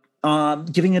love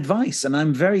giving advice. And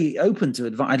I'm very open to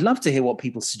advice. I'd love to hear what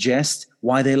people suggest,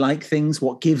 why they like things,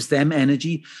 what gives them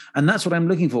energy. And that's what I'm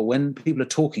looking for when people are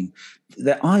talking.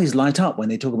 Their eyes light up when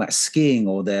they talk about skiing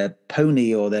or their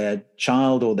pony or their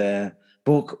child or their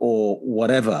book or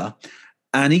whatever.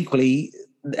 And equally,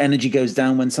 energy goes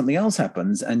down when something else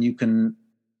happens, and you can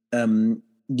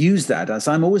use that as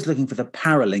I'm always looking for the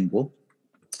paralingual.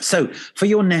 So for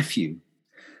your nephew,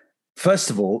 first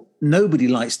of all, nobody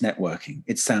likes networking.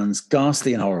 It sounds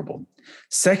ghastly and horrible.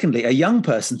 Secondly, a young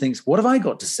person thinks, what have I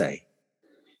got to say?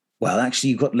 Well,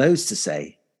 actually, you've got loads to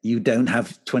say. You don't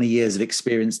have 20 years of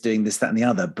experience doing this, that, and the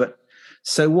other. But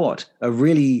so what? A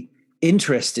really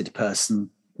interested person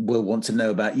will want to know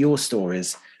about your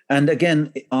stories. And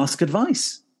again, ask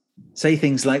advice. Say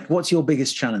things like, what's your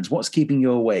biggest challenge? What's keeping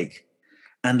you awake?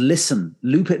 And listen,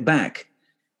 loop it back.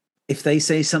 If they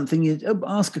say something, you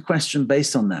ask a question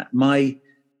based on that. My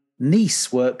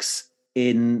niece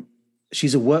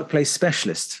she's a workplace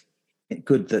specialist.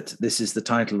 Good that this is the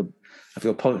title of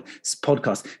your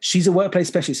podcast. She's a workplace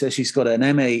specialist, so she's got an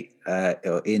MA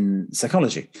in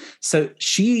psychology. So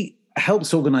she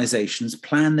helps organizations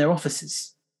plan their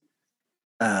offices.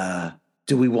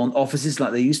 Do we want offices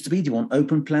like they used to be? Do you want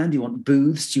open plan? Do you want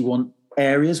booths? Do you want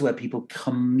areas where people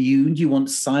commune? Do you want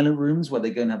silent rooms where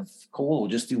they go and have a call or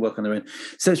just do work on their own?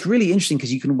 So it's really interesting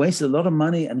because you can waste a lot of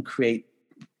money and create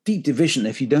deep division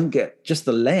if you don't get just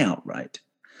the layout right.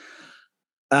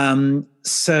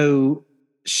 So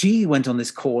she went on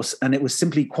this course and it was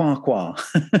simply qua,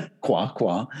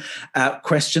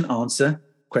 question, answer,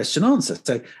 question, answer.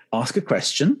 So ask a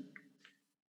question,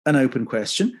 an open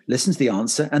question, listen to the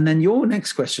answer, and then your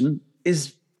next question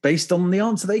is based on the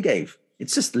answer they gave.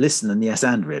 It's just listen and yes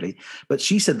and really. But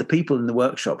she said the people in the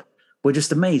workshop were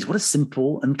just amazed. What a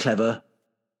simple and clever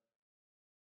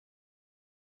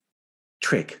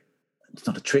trick. It's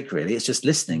not a trick really, it's just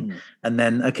listening. And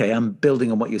then, okay, I'm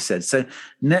building on what you said. So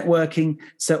networking.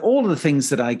 So all of the things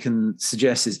that I can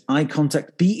suggest is eye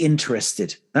contact, be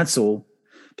interested. That's all.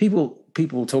 People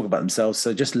will talk about themselves,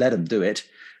 so just let them do it.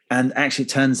 And actually, it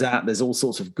turns out there's all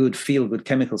sorts of good, feel-good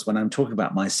chemicals when I'm talking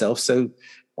about myself. So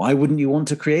why wouldn't you want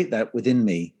to create that within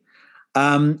me?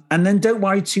 And then don't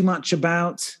worry too much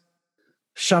about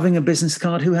shoving a business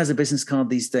card. Who has a business card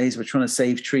these days? We're trying to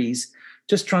save trees.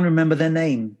 Just try and remember their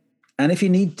name. And if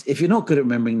you're not good at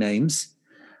remembering names,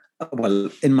 well,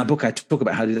 in my book, I talk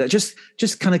about how to do that.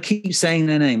 Just kind of keep saying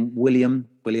their name, William,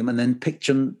 and then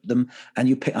picture them.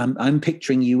 And I'm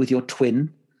picturing you with your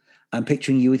twin. I'm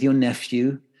picturing you with your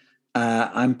nephew.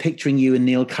 I'm picturing you in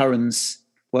Neil Curran's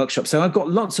workshop. So I've got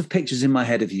lots of pictures in my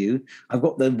head of you. I've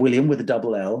got the William with a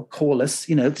double L, Corliss.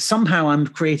 Somehow I'm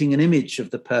creating an image of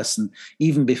the person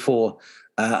even before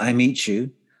I meet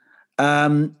you.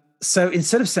 So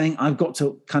instead of saying I've got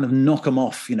to kind of knock them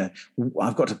off,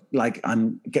 I've got to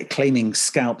claiming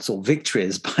scalps or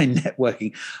victories by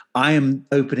networking, I am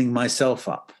opening myself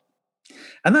up.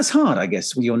 And that's hard, I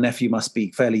guess. Your nephew must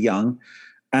be fairly young.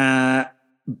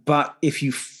 But if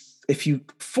you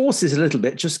force it a little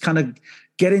bit, just kind of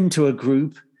get into a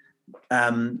group,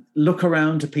 look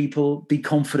around to people, be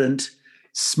confident,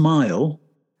 smile,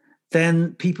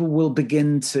 then people will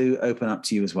begin to open up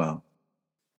to you as well.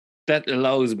 That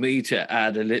allows me to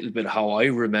add a little bit how I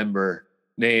remember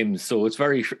names. So it's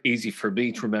very easy for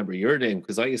me to remember your name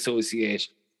because I associate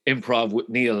improv with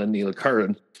Neil and Neil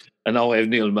Curran. And now I have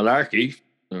Neil Mullarkey.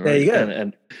 Right? There you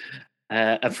go.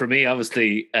 And for me,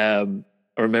 obviously, I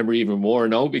remember even more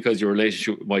now because your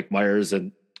relationship with Mike Myers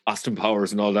and Austin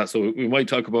Powers and all that. So we might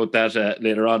talk about that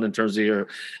later on in terms of your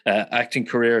acting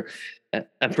career.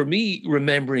 And for me,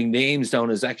 remembering names down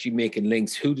is actually making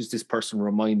links. Who does this person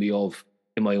remind me of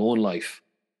in my own life,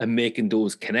 and making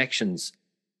those connections?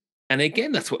 And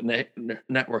again, that's what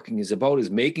networking is about,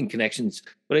 is making connections.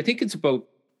 But I think it's about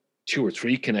 2 or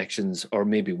 3 connections, or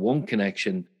maybe 1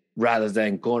 connection, rather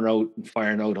than going out and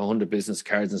firing out 100 business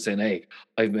cards and saying, hey,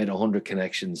 I've made 100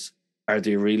 connections. Are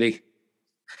they really?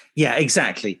 Yeah,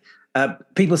 exactly.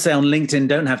 People say on LinkedIn,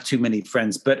 don't have too many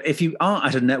friends. But if you are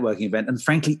at a networking event, and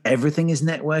frankly, everything is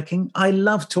networking. I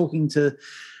love talking to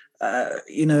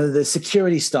the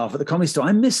security staff at the Comedy Store.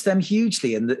 I miss them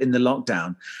hugely in the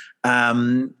lockdown.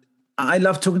 I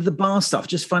love talking to the bar staff,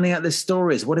 just finding out their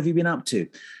stories. What have you been up to?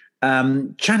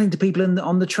 Chatting to people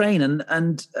on the train,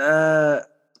 and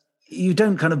you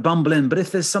don't kind of bumble in. But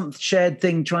if there's some shared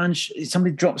thing, try and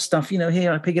somebody drops stuff.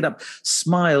 Here I pick it up.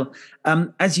 Smile.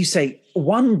 As you say,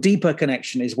 1 deeper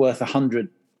connection is worth 100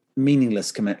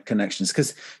 meaningless connections,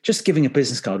 because just giving a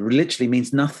business card literally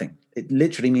means nothing. It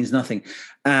literally means nothing.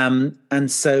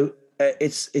 And so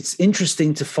it's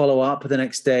interesting to follow up the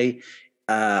next day.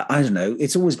 I don't know.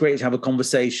 It's always great to have a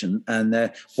conversation.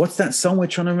 And what's that song we're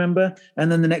trying to remember? And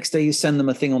then the next day you send them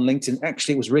a thing on LinkedIn.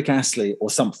 Actually, it was Rick Astley or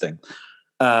something.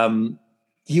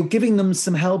 You're giving them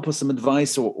some help or some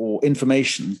advice or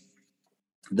information.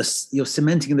 You're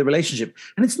cementing the relationship.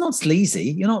 And it's not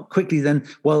sleazy. You're not quickly then,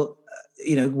 well,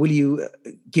 will you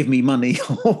give me money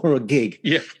or a gig?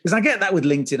 Yeah. Because I get that with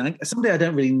LinkedIn. Somebody I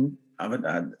don't really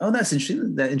oh, that's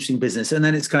interesting. That interesting business. And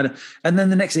then it's and then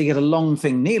the next day you get a long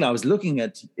thing. Neil, I was looking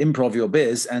at Improv Your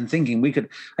Biz and thinking we could,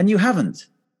 and you haven't.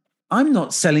 I'm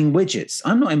not selling widgets.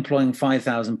 I'm not employing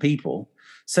 5,000 people.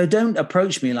 So don't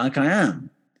approach me like I am.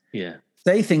 Yeah.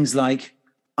 Say things like,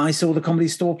 I saw the Comedy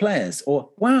Store Players, or,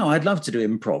 wow, I'd love to do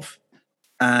improv.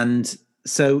 And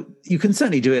so you can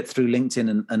certainly do it through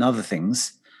LinkedIn and other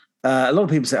things. A lot of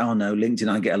people say, oh, no, LinkedIn,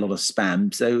 I get a lot of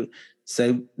spam.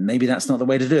 So maybe that's not the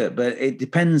way to do it. But it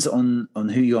depends on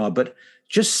who you are. But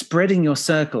just spreading your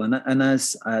circle. And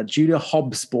as Julia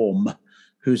Hobsbawm,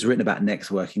 who's written about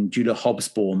networking, Julia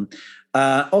Hobsbawm,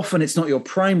 often it's not your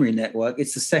primary network,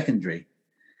 it's the secondary.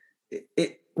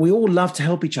 We all love to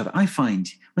help each other. I find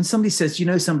when somebody says, you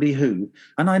know somebody who,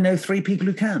 and I know 3 people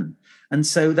who can. And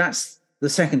so that's the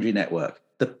secondary network.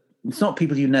 It's not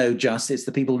people you know just, it's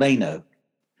the people they know.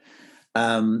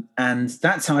 And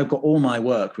that's how I've got all my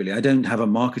work, really. I don't have a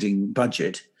marketing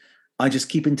budget. I just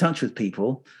keep in touch with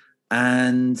people,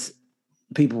 and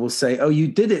people will say, oh, you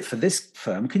did it for this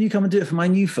firm. Can you come and do it for my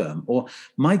new firm? Or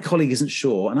my colleague isn't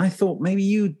sure, and I thought maybe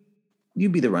you'd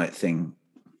be the right thing.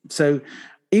 So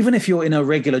even if you're in a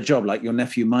regular job like your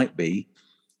nephew might be,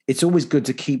 it's always good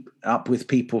to keep up with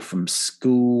people from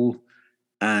school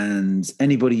and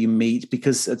anybody you meet,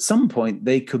 because at some point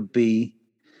they could be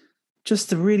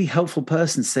just a really helpful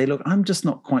person to say, look, I'm just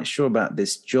not quite sure about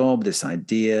this job, this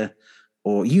idea,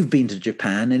 or you've been to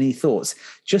Japan, any thoughts?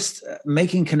 Just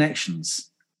making connections.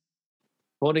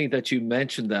 Funny that you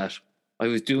mentioned that. I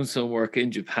was doing some work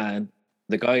in Japan.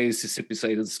 The guy I used to sit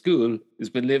beside at school has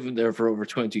been living there for over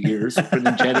 20 years.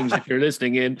 Brendan Jennings, if you're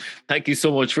listening in, thank you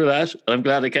so much for that. I'm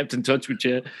glad I kept in touch with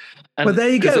you. And well, there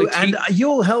you go. And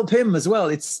you'll help him as well.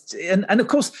 And of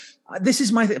course, this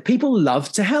is people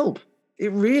love to help.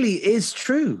 It really is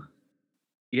true.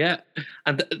 Yeah.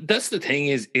 And that's the thing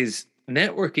is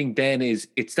networking then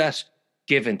it's that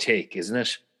give and take, isn't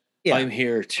it? Yeah. I'm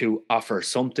here to offer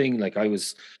something. Like I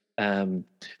was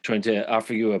trying to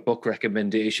offer you a book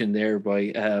recommendation there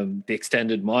by The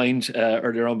Extended Mind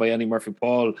earlier on by Annie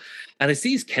Murphy-Paul. And it's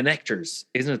these connectors,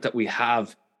 isn't it, that we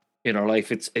have in our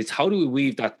life? It's how do we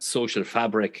weave that social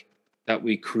fabric that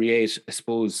we create, I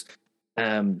suppose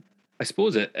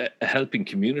a helping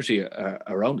community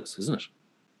around us, isn't it?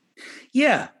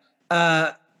 Yeah.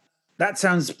 That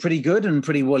sounds pretty good and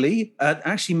pretty woolly.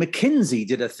 Actually, McKinsey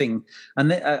did a thing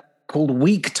called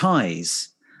weak ties.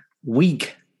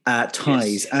 Weak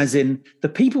ties, yes. As in the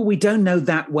people we don't know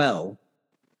that well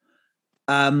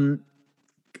are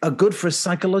good for us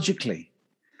psychologically.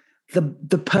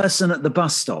 The person at the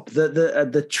bus stop,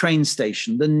 the train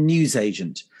station, the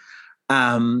newsagent,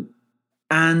 and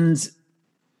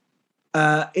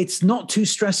it's not too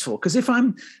stressful, because if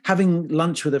I'm having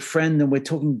lunch with a friend and we're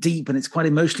talking deep and it's quite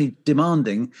emotionally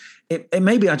demanding, it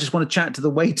maybe I just want to chat to the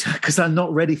waiter because I'm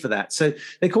not ready for that. So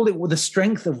they call it the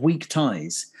strength of weak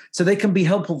ties. So they can be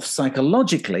helpful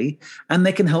psychologically, and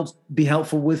they can be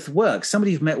helpful with work.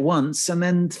 Somebody you've met once, and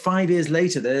then 5 years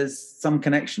later, there's some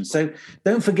connection. So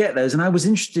don't forget those. And I was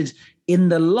interested in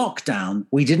the lockdown.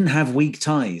 We didn't have weak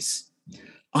ties.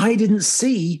 I didn't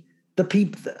see the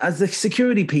people as the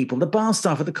security people, the bar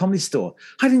staff at the Comedy Store.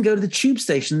 I didn't go to the tube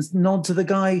stations, nod to the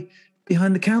guy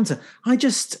behind the counter. I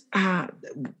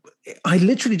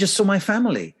literally just saw my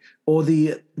family or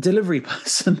the delivery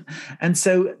person. And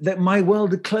so that my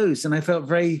world had closed and I felt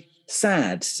very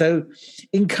sad. So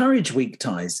encourage weak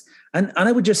ties. And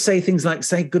I would just say things like,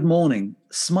 say good morning,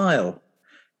 smile.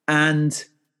 And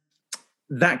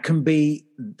that can be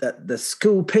the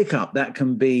school pickup, that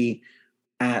can be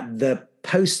at the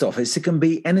post office, it can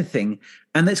be anything.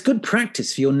 And it's good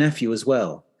practice for your nephew as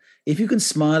well. If you can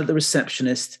smile at the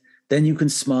receptionist, then you can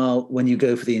smile when you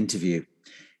go for the interview.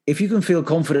 If you can feel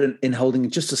confident in holding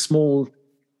just a small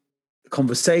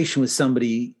conversation with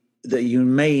somebody that you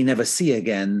may never see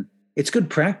again, it's good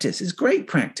practice. It's great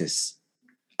practice.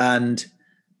 And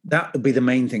that would be the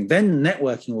main thing. Then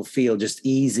networking will feel just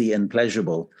easy and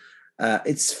pleasurable. I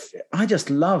just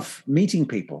love meeting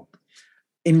people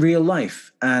in real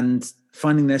life and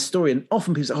finding their story. And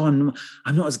often people say, oh,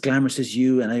 I'm not as glamorous as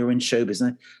you, and you're in showbiz.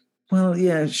 And well,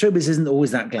 yeah, showbiz isn't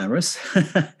always that glamorous.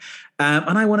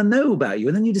 And I want to know about you.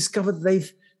 And then you discover that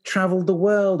they've traveled the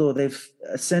world, or they've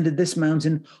ascended this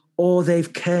mountain, or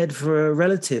they've cared for a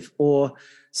relative, or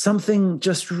something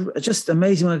just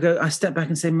amazing. When I step back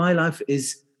and say, my life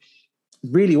is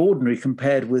really ordinary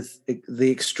compared with the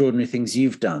extraordinary things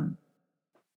you've done.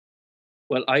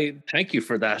 Well, I thank you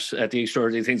for that. The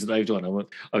extraordinary things that I've done.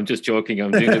 I'm just joking.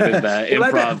 I'm doing a bit of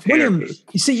improv here. William,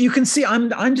 you can see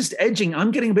I'm just edging.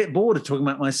 I'm getting a bit bored of talking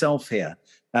about myself here.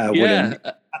 William.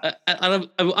 And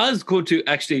I was going to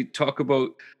actually talk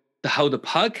about how the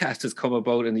podcast has come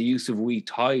about and the use of weak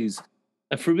ties.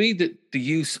 And for me, the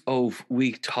use of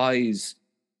weak ties,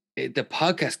 the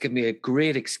podcast gave me a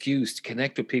great excuse to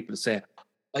connect with people and say,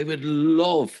 I would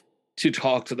love to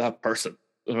talk to that person,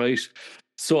 right?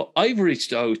 So I've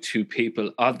reached out to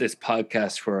people on this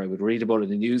podcast where I would read about it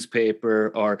in the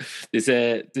newspaper, or there's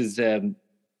Niamh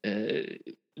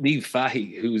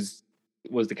Fahey,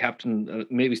 was the captain,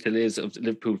 maybe still is, of the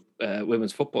Liverpool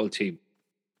women's football team.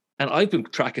 And I've been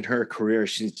tracking her career.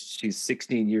 She's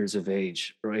 16 years of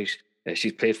age, right?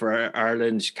 She's played for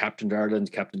Ireland, she captained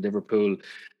Ireland, captained Liverpool.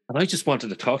 And I just wanted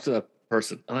to talk to that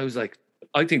person. And I was like,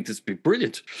 I think this would be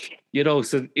brilliant.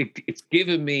 So it's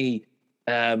given me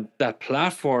that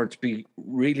platform to be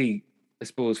really, I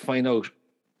suppose, find out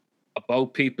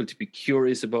about people, to be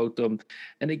curious about them.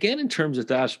 And again, in terms of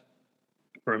that,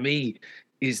 for me,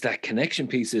 is that connection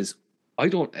piece is, I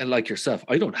don't, like yourself,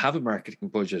 I don't have a marketing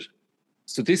budget.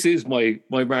 So this is my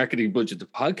marketing budget, the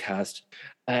podcast.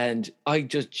 And I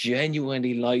just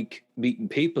genuinely like meeting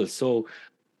people. So,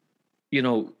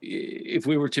 if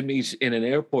we were to meet in an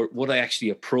airport, would I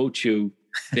actually approach you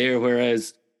there?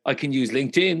 Whereas I can use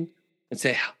LinkedIn and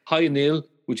say, hi, Neil,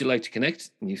 would you like to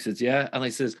connect? And you said, yeah. And I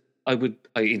says, I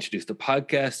introduced the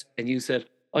podcast, and you said,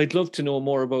 I'd love to know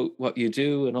more about what you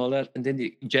do and all that. And then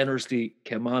you generously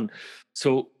came on.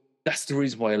 So that's the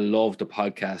reason why I love the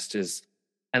podcast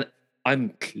and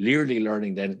I'm clearly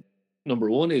learning then. Number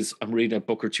one is I'm reading a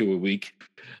book or two a week.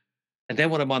 And then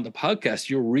when I'm on the podcast,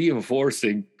 you're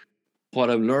reinforcing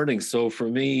what I'm learning. So for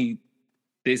me,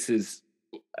 this is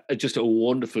just a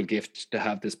wonderful gift to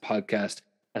have this podcast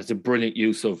as a brilliant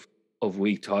use of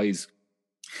weak ties.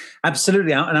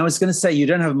 Absolutely. And I was going to say, you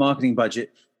don't have a marketing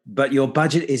budget, but your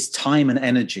budget is time and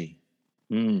energy.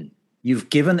 Mm.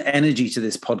 You've given energy to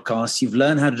this podcast. You've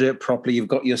learned how to do it properly. You've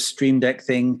got your Stream Deck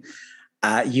thing.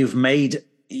 You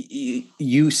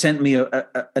sent me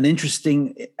an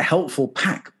interesting, helpful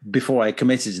pack before I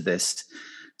committed to this.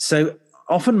 So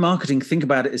often marketing, think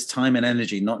about it as time and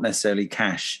energy, not necessarily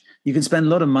cash. You can spend a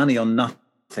lot of money on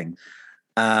nothing,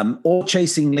 or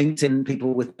chasing LinkedIn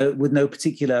people with no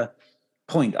particular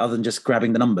point other than just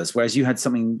grabbing the numbers, whereas you had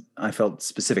something I felt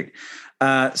specific.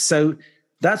 So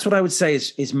that's what I would say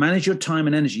is manage your time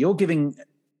and energy. You're giving,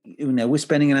 we're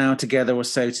spending an hour together or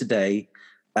so today,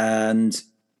 and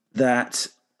that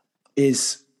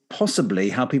is possibly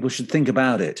how people should think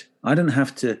about it. I don't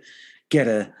have to get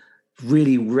a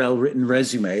really well-written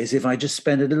resume as if I just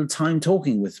spend a little time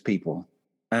talking with people,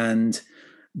 and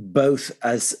both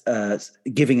as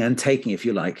giving and taking, if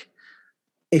you like.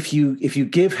 If you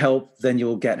give help, then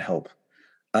you'll get help.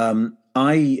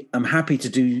 I am happy to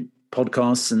do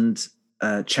podcasts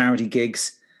and charity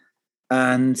gigs,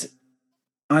 and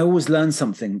I always learn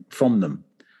something from them.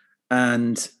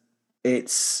 And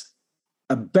it's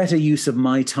a better use of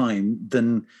my time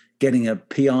than getting a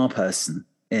PR person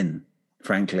in,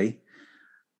 frankly,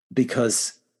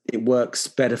 because it works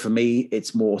better for me.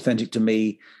 It's more authentic to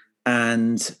me.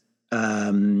 And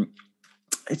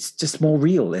it's just more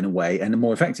real in a way, and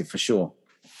more effective for sure.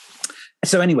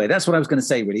 So anyway, that's what I was going to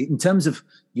say, really. In terms of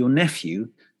your nephew,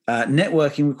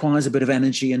 networking requires a bit of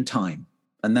energy and time.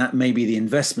 And that may be the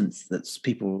investments that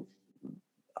people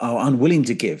are unwilling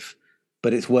to give,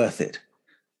 but it's worth it,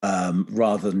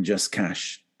 rather than just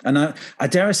cash. And I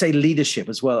dare say leadership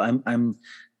as well. I'm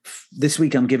this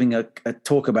week I'm giving a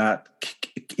talk about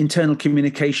internal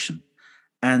communication.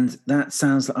 And that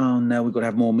sounds like, oh no, we've got to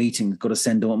have more meetings, got to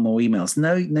send out more emails.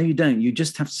 No, you don't. You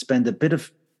just have to spend a bit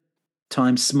of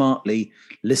time smartly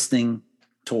listening,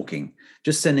 talking.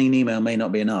 Just sending an email may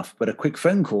not be enough, but a quick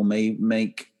phone call may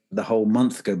make the whole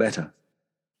month go better.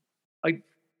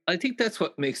 I think that's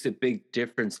what makes the big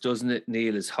difference, doesn't it,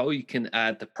 Neil, is how you can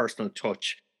add the personal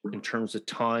touch in terms of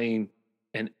time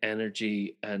and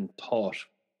energy and thought.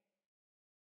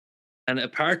 And a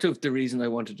part of the reason I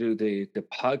want to do the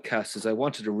podcast is I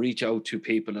wanted to reach out to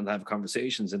people and have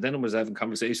conversations. And then I was having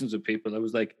conversations with people. I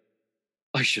was like,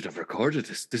 I should have recorded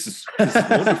this. This is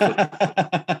wonderful.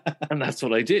 And that's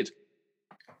what I did.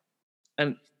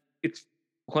 And it's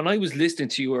when I was listening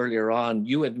to you earlier on,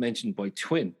 you had mentioned my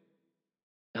twin.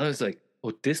 And I was like,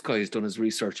 oh, this guy has done his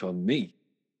research on me.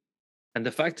 And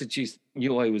the fact that she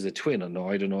knew I was a twin, and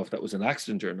I don't know if that was an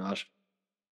accident or not.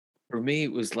 For me,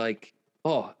 it was like,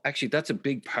 oh, actually, that's a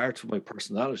big part of my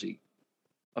personality,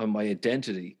 my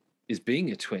identity is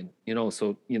being a twin,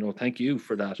 so, thank you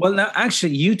for that. Well, now,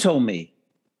 actually, you told me.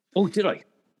 Oh, did I?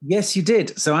 Yes, you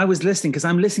did. So I was listening, because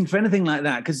I'm listening for anything like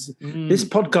that, because this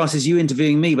podcast is you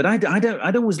interviewing me, but I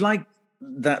don't always like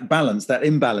that balance, that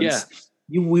imbalance.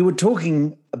 Yeah. We were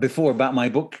talking before about my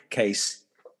bookcase,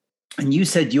 and you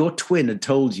said your twin had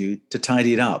told you to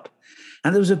tidy it up.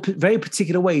 And there was a very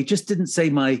particular way. You just didn't say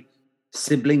my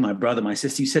sibling, my brother, my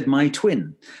sister. You said my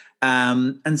twin.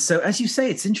 And so, as you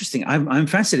say, it's interesting. I'm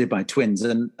fascinated by twins,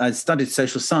 and I studied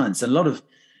social science. And a lot of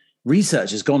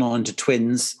research has gone on to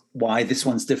twins, why this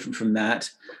one's different from that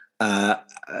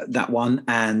one,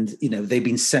 and they've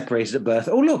been separated at birth.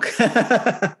 Oh, look,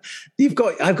 I've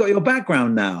got your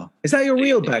background now. Is that your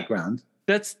real background?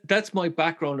 That's my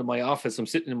background in my office. I'm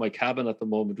sitting in my cabin at the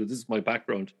moment, but this is my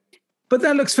background. But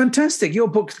that looks fantastic. Your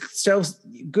bookshelves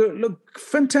look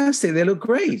fantastic. They look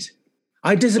great.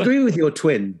 I disagree with your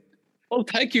twin. Oh,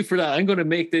 thank you for that. I'm going to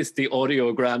make this the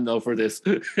audiogram now for this.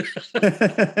 But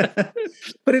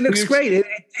it looks great.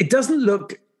 It doesn't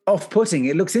look off-putting.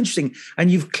 It looks interesting. And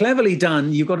you've cleverly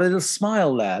done, you've got a little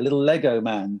smile there, a little Lego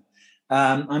man.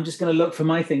 I'm just going to look for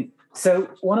my thing. So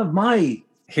one of my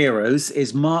heroes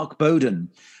is Mark Bowden,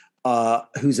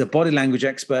 who's a body language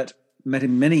expert. Met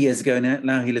him many years ago.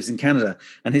 Now he lives in Canada,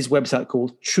 and his website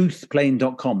called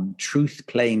truthplane.com.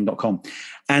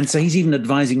 And so he's even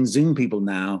advising Zoom people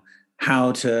now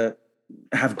how to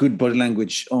have good body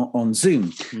language on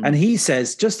Zoom. And he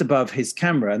says just above his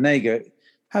camera, and there you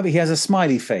go, he has a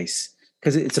smiley face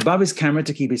because it's above his camera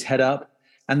to keep his head up.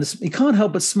 And you can't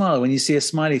help but smile when you see a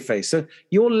smiley face. So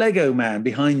your Lego man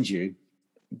behind you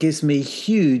gives me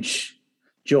huge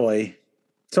joy.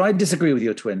 So I disagree with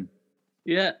your twin.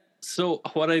 Yeah. So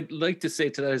what I'd like to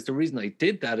say to that is the reason I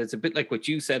did that is a bit like what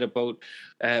you said about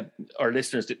our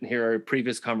listeners didn't hear our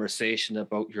previous conversation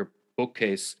about your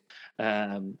bookcase.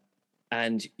 And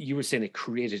you were saying it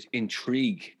created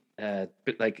intrigue,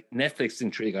 bit like Netflix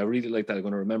intrigue. I really like that. I'm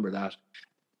going to remember that.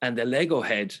 And the Lego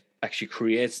head actually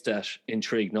creates that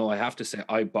intrigue. No, I have to say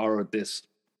I borrowed this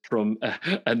from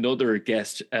another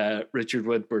guest, Richard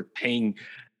Woodward Ping.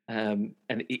 And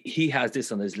he has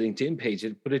this on his LinkedIn page,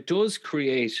 but it does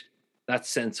create that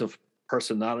sense of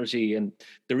personality. And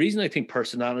the reason I think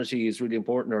personality is really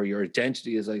important, or your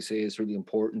identity, as I say, is really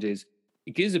important, is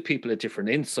it gives the people a different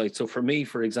insight. So for me,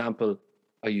 for example,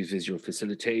 I use visual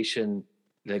facilitation,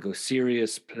 Lego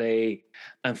serious play.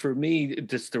 And for me,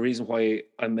 that's the reason why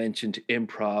I mentioned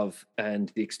Improv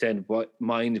and The Extended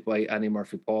Mind by Annie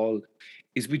Murphy-Paul,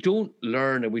 is we don't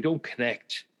learn and we don't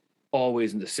connect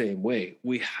always in the same way.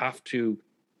 We have to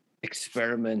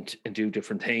experiment and do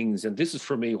different things. And this is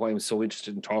for me why I'm so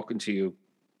interested in talking to you,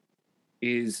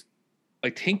 is I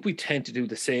think we tend to do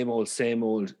the same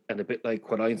old, and a bit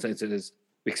like what Einstein said is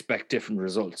we expect different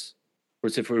results.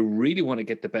 Whereas if we really want to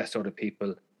get the best out of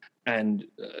people, and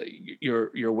your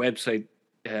website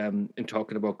in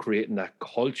talking about creating that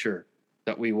culture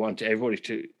that we want everybody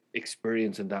to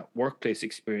experience and that workplace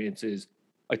experiences,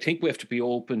 I think we have to be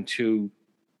open to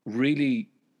really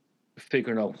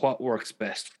figuring out what works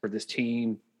best for this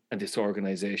team and this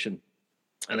organization.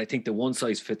 And I think the one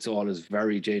size fits all is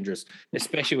very dangerous,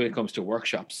 especially when it comes to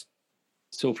workshops.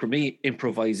 So for me,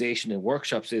 improvisation in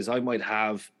workshops is I might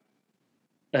have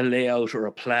a layout or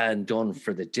a plan done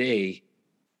for the day,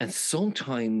 and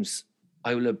sometimes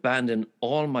I will abandon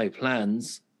all my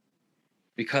plans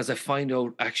because I find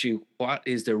out actually what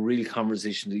is the real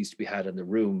conversation that needs to be had in the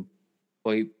room.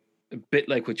 By a bit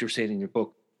like what you're saying in your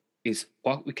book, is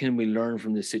what can we learn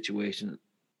from this situation,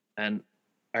 and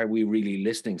are we really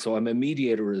listening? So I'm a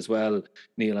mediator as well,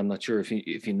 Neil. I'm not sure if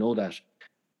you know that.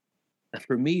 And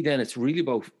for me, then it's really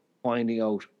about finding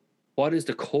out what is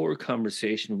the core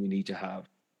conversation we need to have.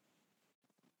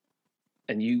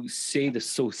 And you say this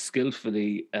so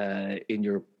skillfully in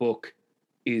your book,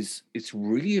 is it's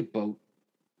really about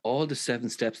all the 7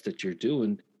 steps that you're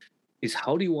doing, is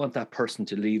how do you want that person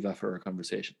to leave after a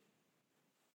conversation?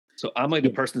 So am I the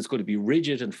person that's going to be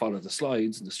rigid and follow the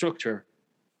slides and the structure?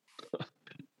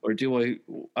 Or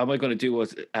am I going to do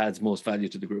what adds most value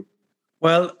to the group?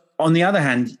 Well, on the other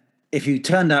hand, if you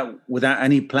turned out without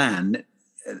any plan,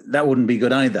 that wouldn't be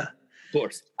good either. Of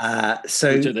course.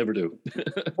 Which I never do.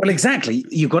 Well, exactly.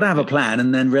 You've got to have a plan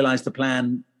and then realize the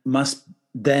plan must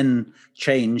then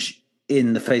change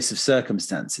in the face of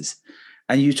circumstances.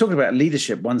 And you talked about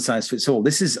leadership, one size fits all.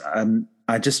 This is,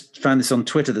 I just found this on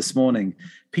Twitter this morning.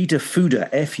 Peter Fuda,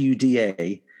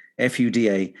 F-U-D-A.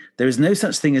 There is no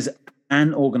such thing as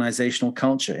an organizational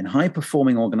culture. In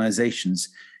high-performing organizations,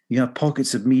 you have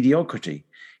pockets of mediocrity.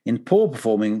 In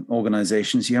poor-performing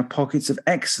organizations, you have pockets of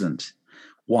excellent.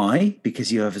 Why?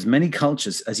 Because you have as many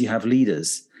cultures as you have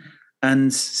leaders.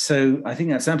 And so I think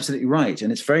that's absolutely right.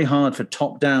 And it's very hard for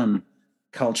top-down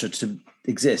culture to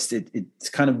exist. It's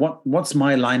kind of what's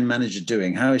my line manager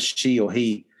doing? How is she or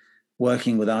he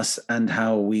working with us, and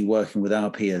how are we working with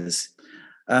our peers?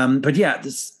 But yeah,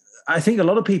 I think a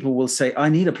lot of people will say, I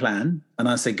need a plan. And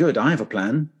I say, good, I have a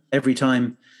plan. Every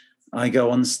time I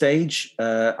go on stage.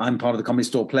 I'm part of the Comedy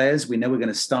Store Players. We know we're going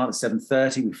to start at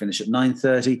 7:30. We finish at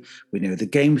 9:30. We know the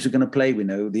games we're going to play. We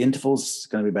know the intervals. It's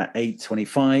going to be about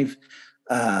 8:25.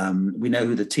 We know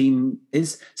who the team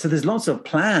is. So there's lots of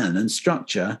plan and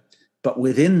structure, but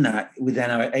within that, we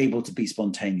then are able to be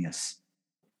spontaneous.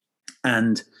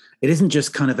 And it isn't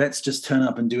just kind of, let's just turn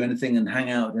up and do anything and hang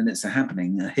out and it's a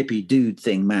hippie dude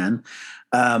thing, man.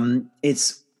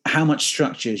 It's how much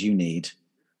structures you need.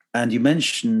 And you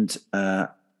mentioned, I'm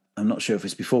not sure if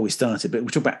it's before we started, but we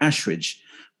talked about Ashridge,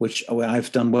 where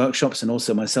I've done workshops and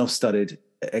also myself studied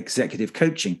executive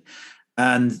coaching.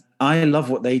 And I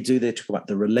love what they do. They talk about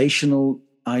the relational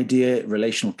idea,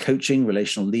 relational coaching,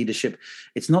 relational leadership.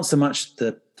 It's not so much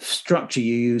the structure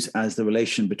you use as the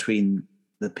relation between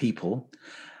the people.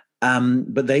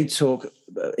 But they talk,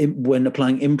 when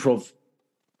applying improv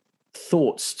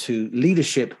thoughts to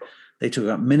leadership, they talk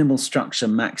about minimal structure,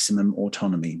 maximum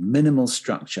autonomy. Minimal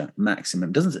structure,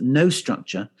 maximum. No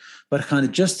structure, but kind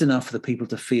of just enough for the people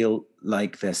to feel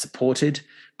like they're supported,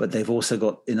 but they've also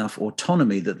got enough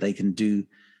autonomy that they can do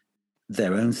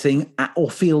their own thing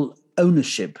or feel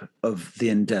ownership of the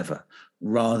endeavor,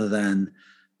 rather than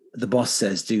the boss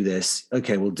says, do this,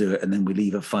 okay, we'll do it, and then we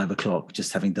leave at 5 o'clock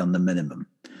just having done the minimum.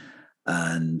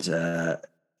 And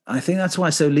I think that's why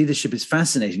leadership is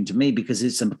fascinating to me, because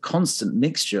it's a constant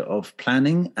mixture of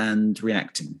planning and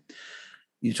reacting.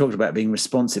 You talked about being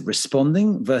responsive,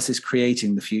 responding versus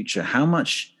creating the future.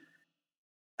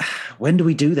 When do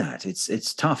we do that?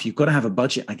 It's tough. You've got to have a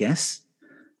budget, I guess.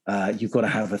 You've got to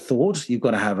have a thought. You've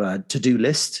got to have a to-do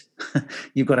list.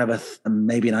 You've got to have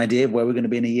maybe an idea of where we're going to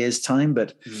be in a year's time.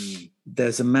 But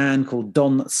there's a man called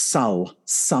Don Sull,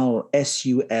 Sull, as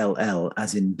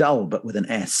in dull, but with an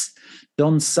S.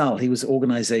 Don Sull, he was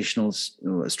organizational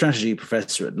strategy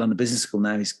professor at London Business School.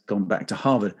 Now he's gone back to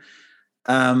Harvard.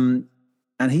 And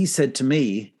he said to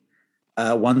me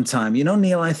one time,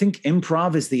 Neil, I think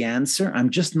improv is the answer. I'm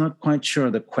just not quite sure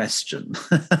of the question.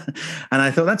 And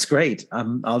I thought, that's great.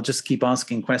 I'll just keep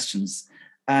asking questions.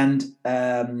 And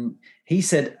he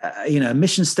said, a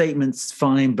mission statement's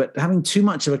fine, but having too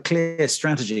much of a clear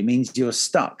strategy means you're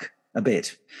stuck a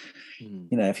bit.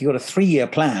 If you've got a 3-year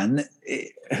plan,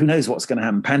 who knows what's going to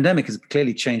happen? Pandemic has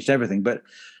clearly changed everything. But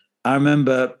I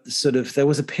remember there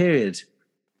was a period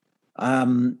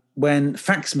when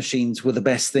fax machines were the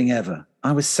best thing ever.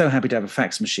 I was so happy to have a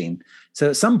fax machine. So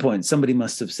at some point, somebody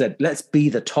must have said, let's be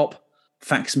the top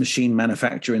fax machine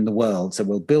manufacturer in the world. So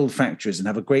we'll build factories and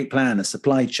have a great plan, a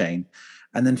supply chain.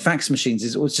 And then fax machines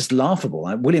it was just laughable.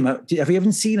 William, have you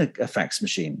ever seen a fax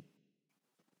machine?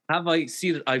 Have I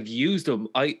seen it? I've used them.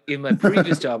 In my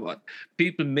previous job,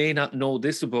 people may not know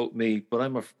this about me,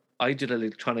 but I did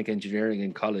electronic engineering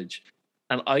in college,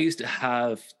 and I used to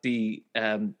have the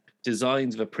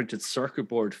designs of a printed circuit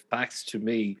board faxed to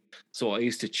me. So I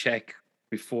used to check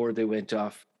before they went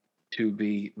off to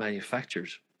be manufactured.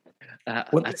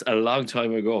 That's a long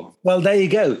time ago. Well, there you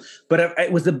go. But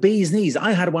it was the bee's knees.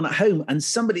 I had one at home, and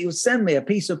somebody would send me a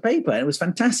piece of paper, and it was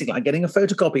fantastic, like getting a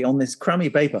photocopy on this crummy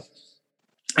paper.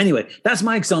 Anyway, that's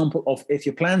my example of, if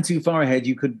you plan too far ahead,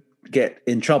 you could get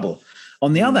in trouble.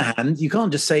 On the other hand, you can't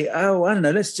just say, oh, I don't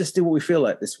know, let's just do what we feel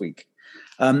like this week.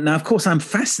 Now, of course, I'm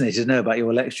fascinated to know about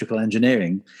your electrical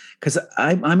engineering, because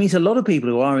I meet a lot of people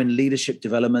who are in leadership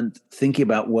development, thinking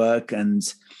about work and,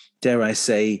 dare I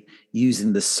say,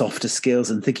 using the softer skills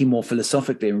and thinking more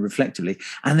philosophically and reflectively.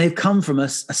 And they've come from a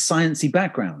sciencey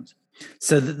background.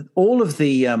 So that all of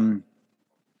the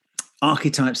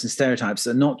archetypes and stereotypes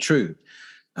are not true.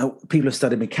 People have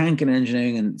studied mechanical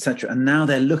engineering and et cetera, and now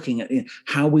they're looking at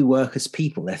how we work as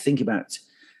people. They're thinking about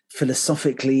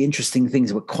philosophically interesting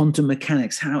things about quantum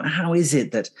mechanics. How is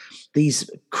it that these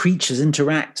creatures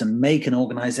interact and make an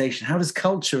organization? How does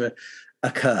culture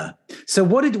occur? So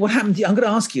what happened? I'm going to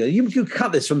ask you, you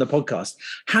cut this from the podcast.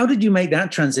 How did you make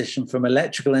that transition from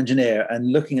electrical engineer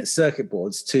and looking at circuit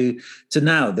boards to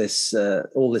now this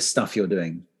all this stuff you're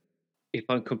doing? If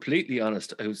I'm completely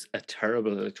honest, I was a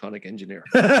terrible electronic engineer.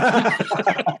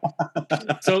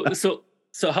 So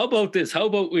how about this?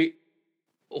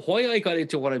 Why I got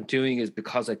into what I'm doing is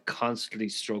because I constantly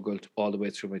struggled all the way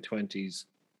through my 20s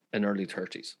and early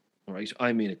 30s, right?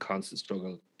 I mean, a constant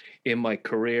struggle in my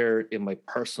career, in my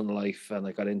personal life, and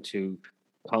I got into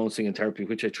counseling and therapy,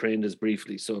 which I trained as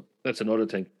briefly. So that's another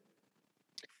thing.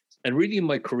 And really in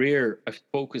my career,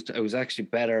 I was actually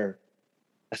better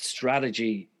at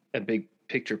strategy and big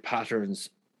picture patterns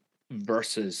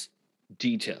versus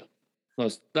detail. No,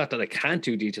 it's not that I can't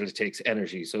do detail, it takes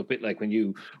energy. So a bit like when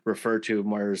you refer to a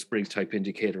Myers-Briggs type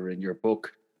indicator in your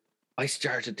book,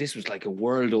 this was like a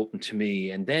world open to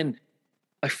me. And then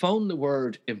I found the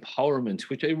word empowerment,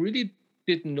 which I really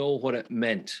didn't know what it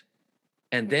meant.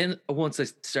 And then once I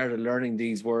started learning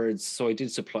these words, so I did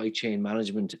supply chain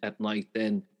management at night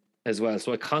then as well.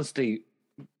 So I constantly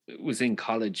was in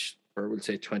college for, we'll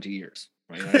say, 20 years.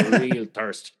 Right? I had a real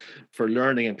thirst for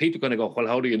learning. And people are going to go, well,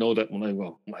 how do you know that? When I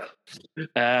go, well,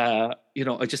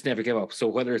 I just never give up. So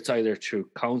whether it's either through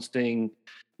counseling,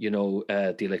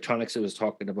 the electronics I was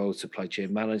talking about, supply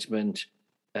chain management,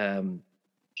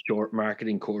 short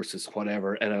marketing courses,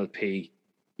 whatever, NLP,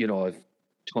 I've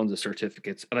tons of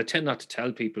certificates. And I tend not to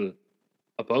tell people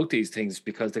about these things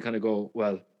because they kind of go,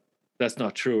 well, that's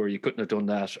not true, or you couldn't have done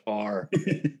that, or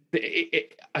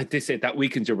they say that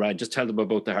weakens your brand. Just tell them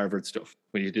about the Harvard stuff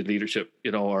when you did leadership,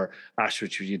 or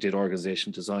Ashridge when you did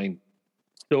organization design.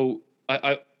 So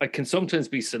I can sometimes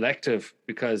be selective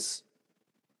because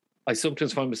I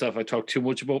sometimes find myself, I talk too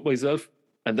much about myself,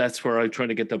 and that's where I'm trying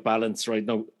to get the balance right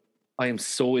now. I am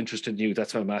so interested in you.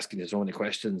 That's why I'm asking you so many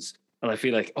questions. And I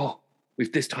feel like,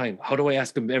 with this time, how do I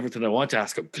ask him everything I want to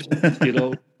ask him?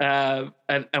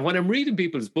 And when I'm reading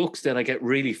people's books, then I get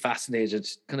really fascinated,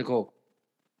 kind of go,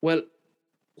 well,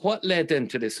 what led them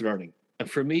to this learning?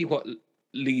 And for me, what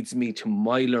leads me to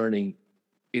my learning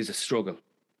is a struggle.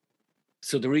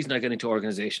 So the reason I get into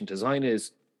organization design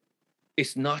is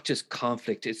it's not just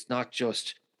conflict. It's not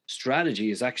just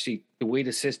strategy. It's actually the way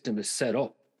the system is set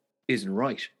up isn't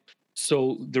right.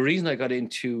 So the reason I got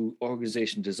into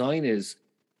organization design is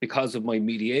because of my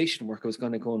mediation work. I was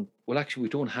kind of going, well, actually, we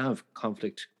don't have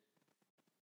conflict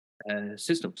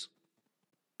systems.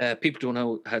 People don't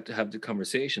know how to have the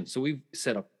conversation. So we've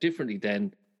set up differently.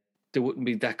 Then there wouldn't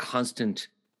be that constant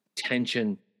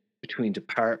tension between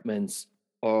departments,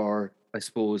 or I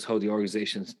suppose how the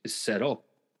organization is set up,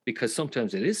 because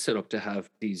sometimes it is set up to have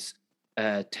these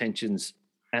tensions,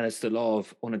 and it's the law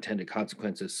of unintended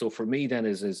consequences. So for me, then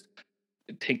is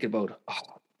think about,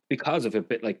 because of a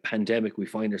bit like pandemic we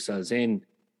find ourselves in,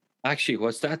 actually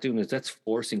what's that doing is that's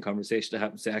forcing conversation to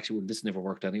happen. Say, actually, well, this never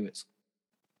worked anyways.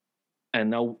 And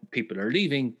now people are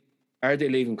leaving. Are they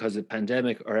leaving because of the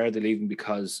pandemic, or are they leaving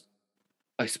because,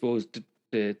 I suppose,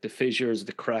 the fissures,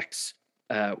 the cracks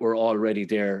were already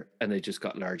there and they just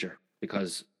got larger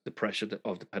because the pressure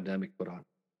of the pandemic put on?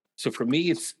 So for me,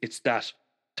 it's that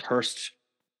thirst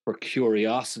for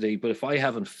curiosity. But if I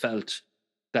haven't felt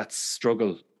that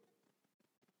struggle,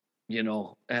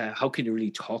 how can you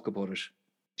really talk about it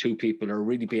to people or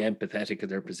really be empathetic in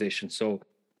their position? So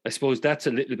I suppose that's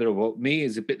a little bit about me.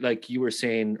 Is a bit like you were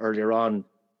saying earlier on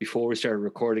before we started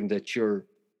recording, that you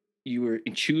were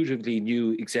intuitively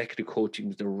knew executive coaching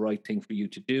was the right thing for you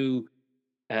to do.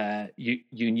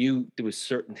 You knew there was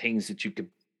certain things that you could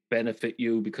benefit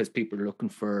you because people are looking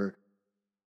for,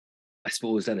 I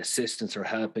suppose, that assistance or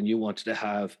help, and you wanted to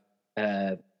have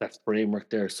that framework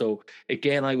there. So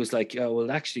again, I was like, well,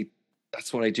 actually,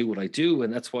 that's what I do,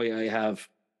 and that's why I have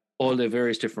all the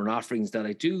various different offerings that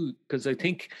I do, because I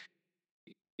think,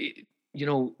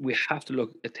 we have to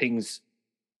look at things,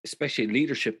 especially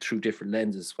leadership, through different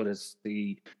lenses, whether it's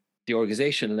the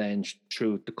organization lens,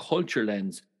 through the culture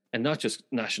lens, and not just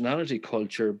nationality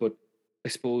culture, but I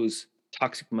suppose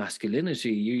toxic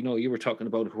masculinity. You were talking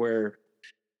about where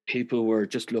people were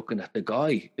just looking at the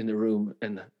guy in the room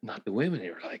and not the women.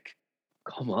 You're like,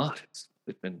 come on, it's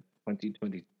been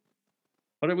 2020.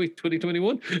 What are we,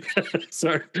 2021?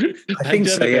 Sorry. I think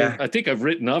so, yeah. I think I've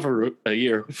written off a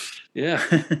year. Yeah.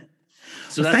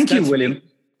 So well, thank you, William. Me.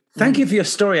 Thank you for your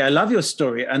story. I love your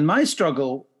story. And my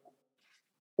struggle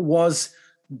was,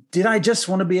 did I just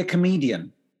want to be a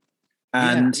comedian?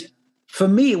 And for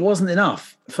me, it wasn't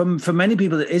enough. For many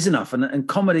people, it is enough. And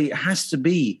comedy has to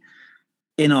be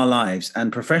in our lives.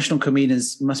 And professional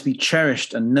comedians must be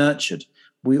cherished and nurtured.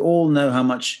 We all know how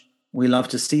much we love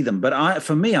to see them. But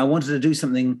for me, I wanted to do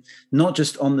something not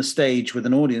just on the stage with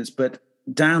an audience, but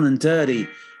down and dirty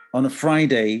on a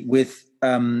Friday with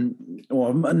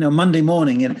Monday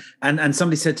morning. And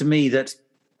somebody said to me that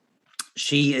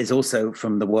she is also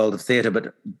from the world of theatre,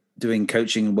 but doing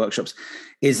coaching and workshops,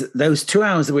 is those 2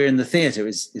 hours that we're in the theatre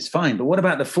is fine. But what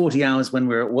about the 40 hours when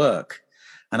we're at work?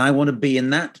 And I want to be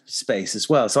in that space as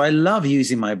well. So I love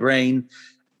using my brain.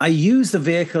 I use the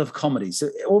vehicle of comedy. So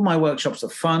all my workshops are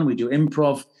fun. We do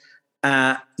improv.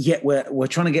 Yet we're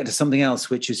trying to get to something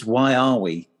else, which is, why are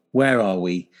we? Where are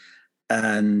we?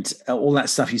 And all that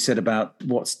stuff you said about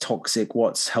what's toxic,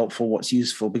 what's helpful, what's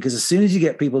useful. Because as soon as you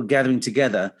get people gathering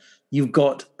together, you've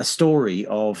got a story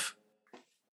of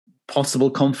possible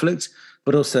conflict,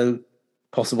 but also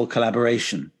possible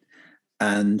collaboration.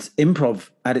 And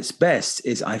improv at its best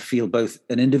is, I feel, both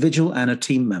an individual and a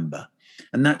team member.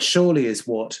 And that surely is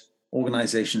what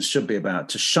organizations should be about,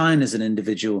 to shine as an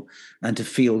individual and to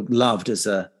feel loved as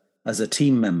a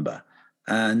team member.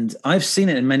 And I've seen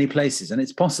it in many places, and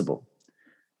it's possible,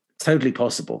 totally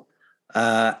possible.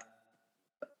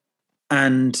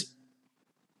 And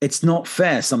it's not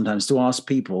fair sometimes to ask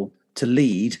people to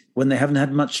lead when they haven't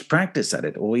had much practice at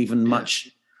it, or even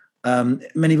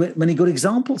many good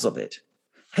examples of it.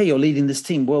 Hey, you're leading this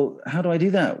team. Well, how do I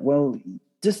do that? Well,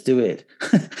 just do it.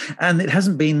 And it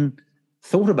hasn't been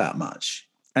thought about much.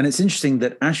 And it's interesting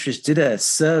that Ashrish did a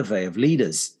survey of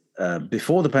leaders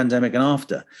before the pandemic and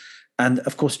after. And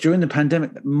of course, during the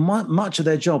pandemic, much of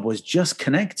their job was just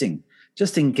connecting,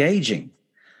 just engaging.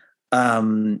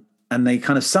 And they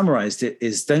kind of summarized it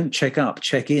is don't check up,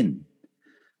 check in.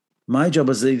 My job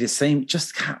as a leader is saying,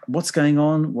 just what's going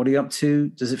on? What are you up to?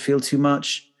 Does it feel too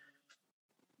much?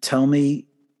 Tell me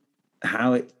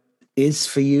how it is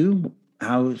for you.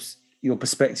 How's your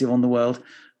perspective on the world?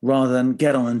 Rather than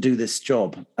get on and do this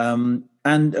job.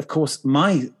 And of course,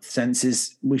 my sense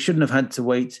is we shouldn't have had to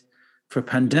wait for a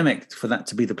pandemic for that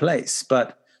to be the place.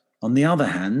 But on the other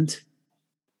hand,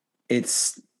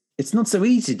 it's not so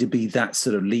easy to be that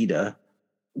sort of leader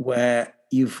where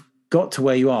you've got to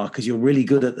where you are because you're really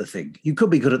good at the thing. You could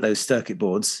be good at those circuit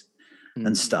boards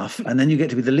and stuff, and then you get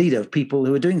to be the leader of people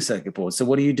who are doing circuit boards. So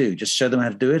what do? Just show them how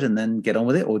to do it and then get on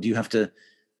with it? Or do you have to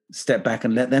step back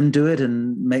and let them do it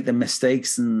and make their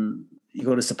mistakes, and you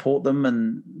got to support them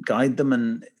and guide them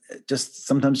and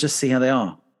sometimes just see how they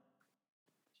are?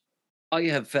 I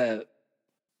have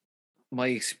my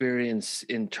experience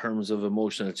in terms of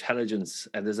emotional intelligence,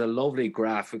 and there's a lovely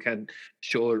graph, we can't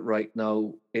show it right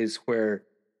now, is where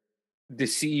the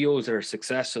CEOs that are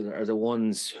successful are the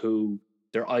ones who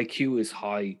their IQ is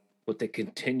high, but they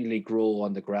continually grow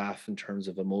on the graph in terms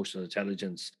of emotional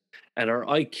intelligence. And our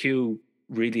IQ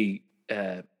really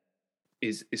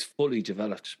is fully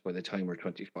developed by the time we're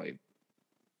 25.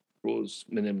 Grows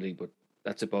minimally, but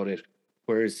that's about it.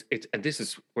 Whereas and this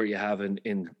is where you have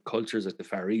in cultures at the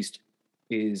Far East,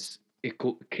 is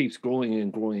keeps growing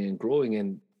and growing and growing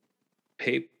in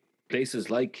places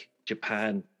like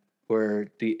Japan, where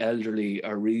the elderly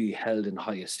are really held in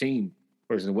high esteem.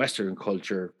 Whereas in Western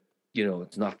culture,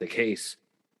 it's not the case.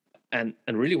 And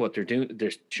really what they're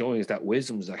showing is that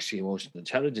wisdom is actually emotional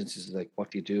intelligence, is like,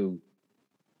 what do you do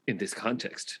in this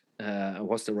context? And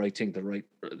what's the right thing, to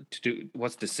do?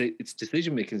 It's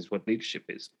decision making is what leadership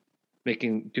is.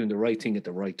 Doing the right thing at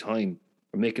the right time,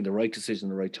 or making the right decision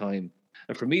at the right time.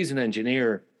 And for me as an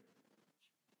engineer,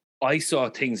 I saw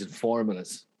things in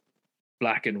formulas,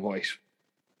 black and white.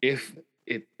 If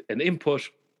an input,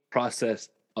 process,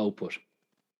 output.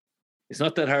 It's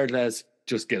not that hard, lads.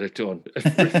 Just get it done.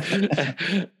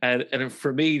 and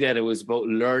for me, then it was about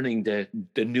learning the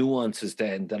nuances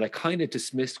then that I kind of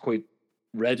dismissed quite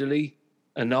readily,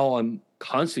 and now I'm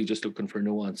constantly just looking for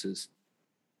nuances.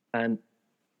 And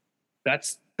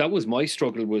that was my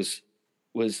struggle, was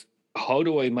how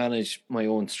do I manage my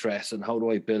own stress, and how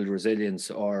do I build resilience,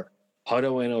 or how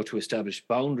do I know to establish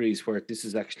boundaries where this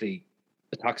is actually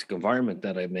a toxic environment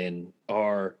that I'm in,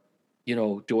 or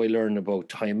do I learn about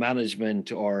time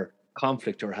management or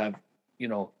conflict, or have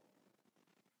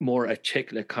more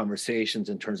articulate conversations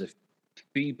in terms of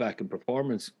feedback and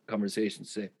performance conversations?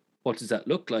 Say, what does that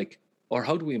look like, or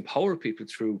how do we empower people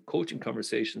through coaching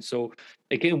conversations? So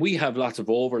again, we have lots of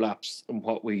overlaps in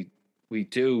what we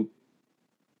do.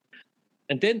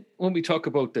 And then when we talk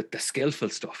about the skillful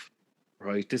stuff,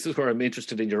 right, this is where I'm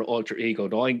interested in your alter ego.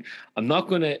 Now, I'm not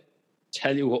going to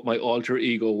tell you what my alter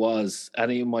ego was.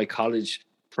 Any of my college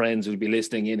friends will be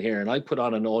listening in here, and I put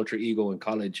on an alter ego in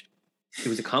college. It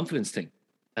was a confidence thing,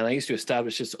 and I used to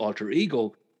establish this alter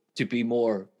ego to be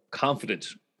more confident.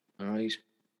 All right.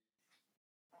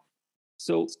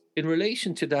 So in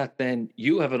relation to that, then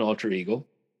you have an alter ego,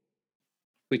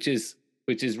 which is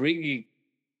really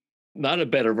not a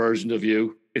better version of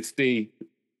you. It's the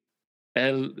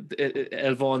L.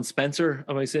 Vaughan Spencer.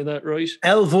 Am I saying that right?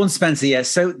 L. Vaughan Spencer, yes.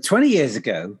 So 20 years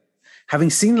ago, having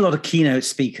seen a lot of keynote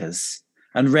speakers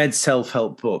and read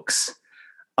self-help books,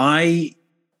 I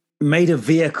made a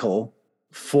vehicle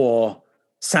for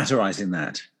satirizing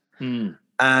that.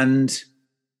 And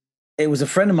it was a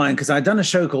friend of mine, because I'd done a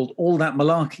show called All That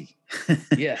Malarkey.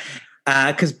 Yeah.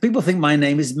 Because people think my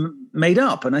name is made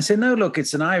up. And I said, no, look,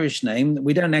 it's an Irish name.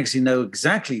 We don't actually know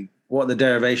exactly what the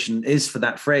derivation is for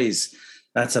that phrase.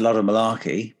 That's a lot of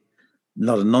malarkey, a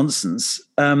lot of nonsense.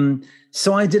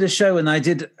 So I did a show, and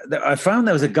I found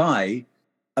there was a guy,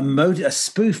 a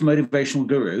spoof motivational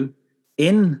guru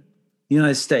in the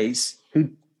United States, who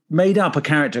made up a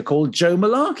character called Joe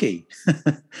Mullarkey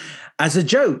as a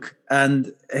joke.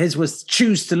 And his was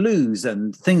choose to lose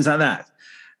and things like that.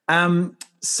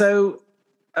 So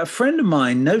a friend of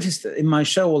mine noticed that in my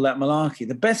show, All That Malarkey,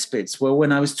 the best bits were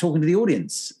when I was talking to the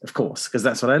audience, of course, because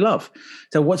that's what I love.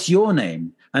 So what's your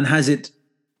name? And has it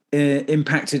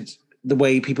impacted the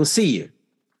way people see you?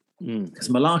 Because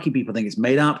Malarkey people think it's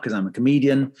made up because I'm a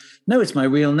comedian. No, it's my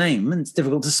real name, and it's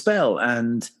difficult to spell,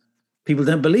 and people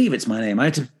don't believe it's my name. I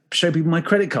had to show people my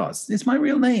credit cards. It's my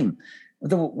real name.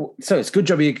 So it's a good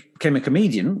job you became a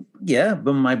comedian. Yeah,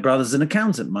 but my brother's an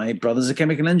accountant. My brother's a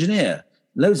chemical engineer.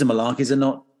 Loads of Malarkeys are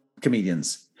not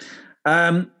comedians.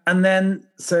 And then,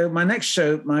 so my next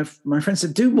show, my friend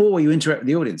said, do more where you interact with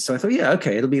the audience. So I thought, yeah,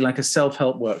 okay, it'll be like a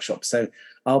self-help workshop. So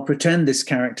I'll pretend this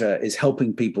character is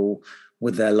helping people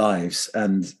with their lives.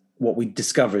 And what we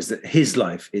discover is that his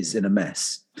life is in a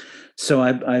mess. So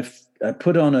I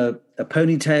put on a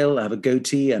ponytail, I have a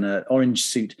goatee and an orange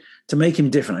suit to make him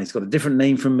different. He's got a different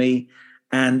name from me,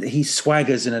 and he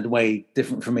swaggers in a way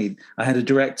different from me. I had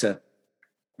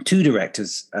two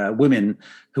directors, women,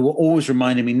 who were always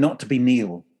reminding me not to be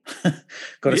Neil.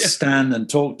 Got to stand and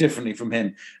talk differently from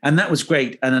him. And that was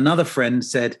great. And another friend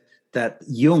said that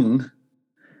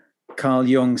Carl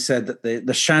Jung said that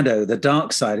the shadow, the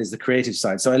dark side is the creative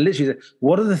side. So I literally said,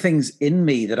 what are the things in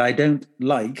me that I don't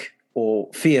like or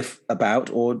fear about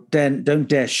or don't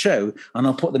dare show? And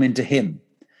I'll put them into him.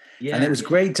 Yeah. And it was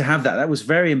great to have that. That was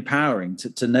very empowering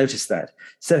to notice that.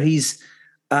 So he's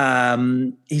a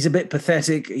bit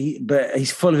pathetic, but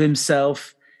he's full of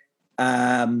himself,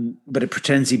 but it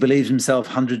pretends he believes himself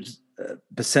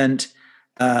 100%,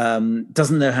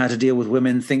 doesn't know how to deal with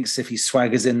women, thinks if he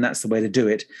swaggers in, that's the way to do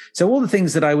it. So all the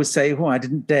things that I would say, I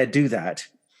didn't dare do that.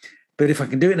 But if I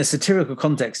can do it in a satirical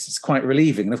context, it's quite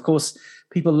relieving. And of course,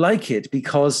 people like it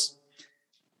because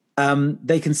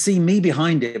they can see me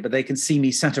behind it, but they can see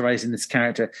me satirizing this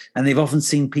character. And they've often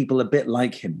seen people a bit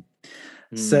like him.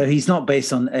 So he's not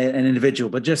based on an individual,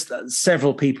 but just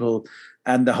several people,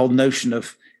 and the whole notion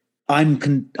of I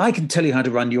can tell you how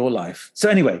to run your life. So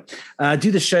anyway,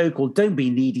 do the show called Don't Be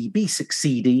Needy, Be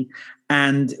Succeedy.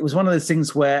 And it was one of those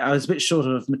things where I was a bit short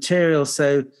of material,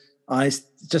 so I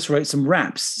just wrote some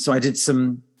raps. So I did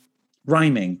some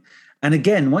rhyming. And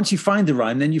again, once you find the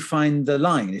rhyme, then you find the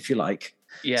line, if you like.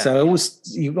 Yeah. So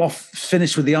you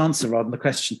finish with the answer rather than the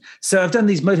question. So I've done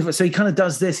these motivations. So he kind of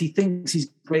does this. He thinks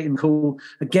he's great and cool.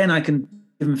 Again, I can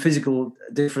give him physical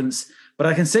difference, but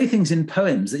I can say things in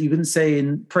poems that you couldn't say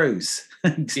in prose.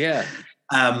 Yeah.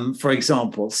 For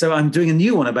example. So I'm doing a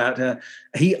new one about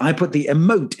I put the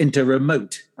emote into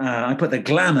remote. I put the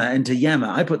glamour into yammer.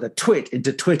 I put the twit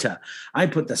into Twitter. I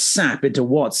put the sap into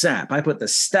WhatsApp. I put the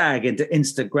stag into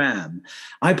Instagram.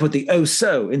 I put the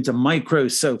oh-so into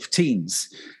Microsoft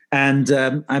Teams. And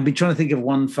I've been trying to think of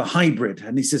one for hybrid.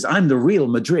 And he says, I'm the real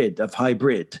Madrid of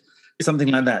hybrid, something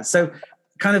like that. So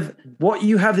kind of what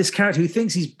you have this character who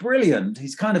thinks he's brilliant.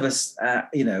 He's kind of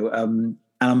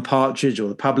Alan Partridge or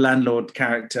the pub landlord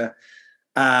character,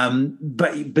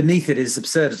 but beneath it is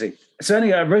absurdity. So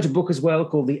anyway, I wrote a book as well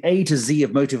called The A to Z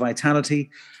of Motivitality.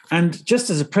 And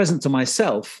just as a present to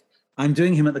myself, I'm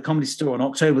doing him at the Comedy Store on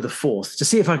October the 4th to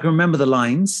see if I can remember the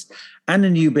lines and a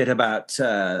new bit about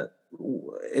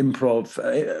improv,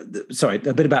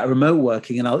 a bit about remote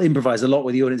working. And I'll improvise a lot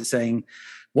with the audience saying,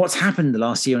 what's happened the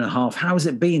last year and a half? How has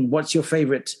it been? What's your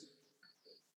favorite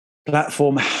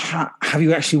platform? Have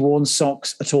you actually worn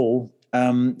socks at all?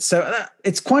 So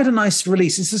it's quite a nice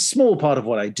release. It's a small part of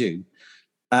what I do,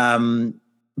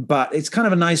 but it's kind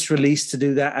of a nice release to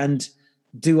do that and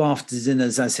do after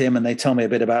dinners as him. And they tell me a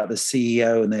bit about the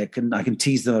CEO, and I can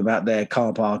tease them about their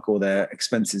car park or their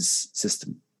expenses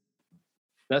system.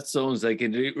 That sounds like a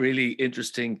really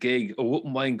interesting gig. I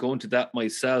wouldn't mind going to that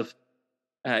myself.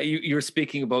 You were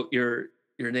speaking about your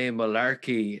name,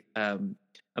 Mullarkey.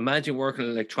 Imagine working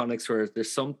in electronics where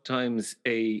there's sometimes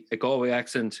a Galway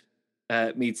accent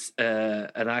meets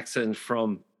an accent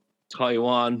from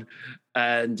Taiwan,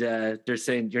 and they're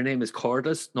saying your name is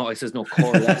Cordless. No, I says no,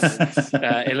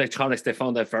 Cordless. Electronics, they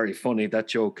found that very funny, that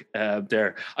joke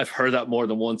there. I've heard that more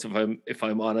than once, if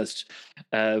I'm honest.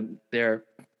 There.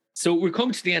 So we're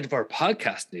coming to the end of our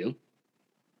podcast, Neil,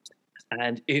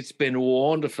 and it's been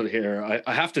wonderful here.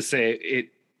 I have to say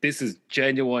this is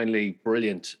genuinely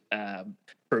brilliant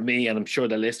for me, and I'm sure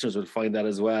the listeners will find that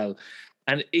as well.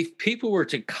 And if people were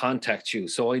to contact you,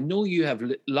 so I know you have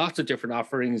lots of different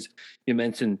offerings. You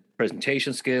mentioned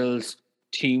presentation skills,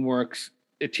 team workshops.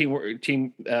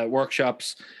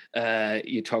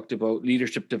 You talked about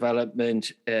leadership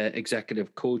development,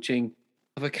 executive coaching.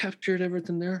 Have I captured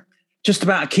everything there? Just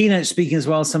about keynote speaking as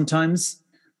well. Sometimes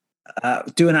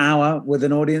do an hour with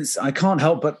an audience. I can't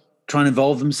help but try and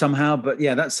involve them somehow. But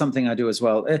yeah, that's something I do as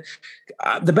well.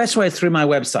 The best way is through my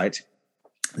website.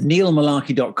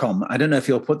 neilmullarkey.com. I don't know if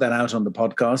you'll put that out on the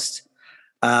podcast.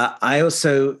 I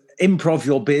also, Improv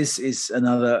Your Biz is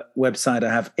another website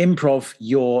I have. Improv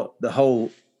the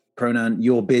whole pronoun,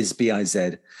 Your Biz,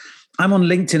 B-I-Z. I'm on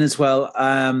LinkedIn as well.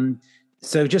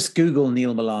 So just Google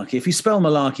Neil Mullarkey. If you spell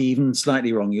Mullarkey even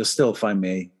slightly wrong, you'll still find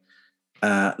me.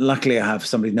 Luckily, I have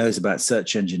somebody who knows about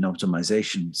search engine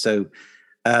optimization. So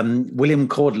William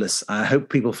Cordless, I hope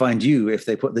people find you if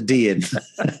they put the D in.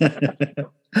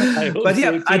 But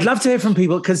yeah, I'd love to hear from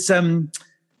people because,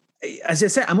 as I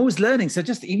said, I'm always learning. So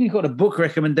just even if you've got a book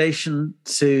recommendation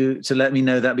to let me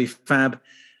know, that'd be fab.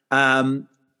 I'm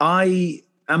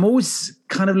always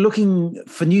kind of looking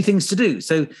for new things to do.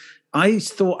 So I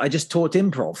thought I just taught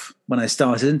improv when I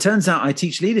started, and turns out I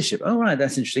teach leadership. Oh, right,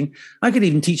 that's interesting. I could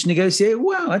even teach negotiate.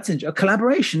 Wow, that's interesting. A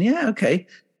collaboration. Yeah, okay.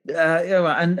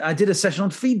 And I did a session on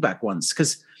feedback once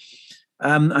because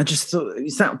I just thought,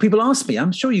 is that people ask me?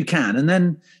 I'm sure you can. And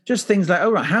then just things like,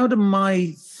 oh, right, how do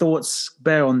my thoughts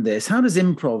bear on this? How does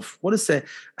improv? What is it?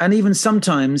 And even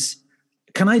sometimes,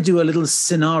 can I do a little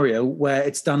scenario where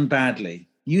it's done badly?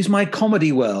 Use my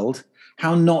comedy world,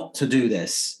 how not to do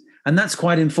this. And that's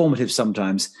quite informative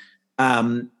sometimes.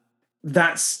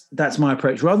 That's my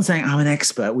approach. Rather than saying I'm an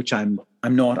expert, which I'm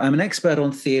not. I'm an expert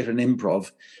on theatre and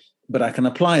improv, but I can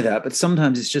apply that. But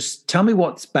sometimes it's just tell me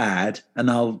what's bad and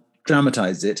I'll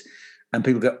dramatize it. And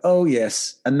people go, oh,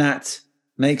 yes. And that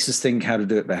makes us think how to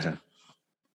do it better.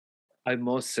 I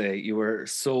must say you were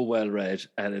so well read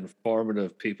and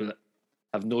informative. People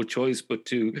have no choice but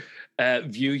to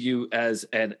view you as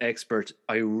an expert.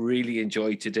 I really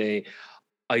enjoyed today.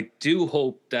 I do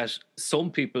hope that some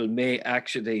people may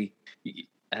actually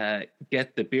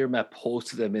get the beer map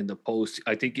posted them in the post.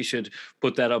 I think you should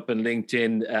put that up in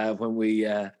LinkedIn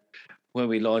when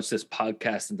we launch this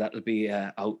podcast, and that'll be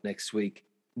out next week.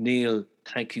 Neil,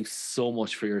 thank you so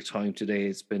much for your time today.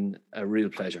 It's been a real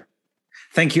pleasure.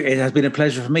 Thank you. It has been a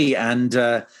pleasure for me, and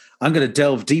I'm going to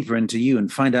delve deeper into you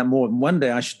and find out more. One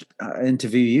day I should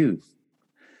interview you.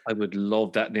 I would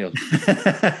love that, Neil.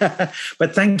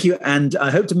 But thank you. And I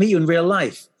hope to meet you in real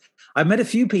life. I've met a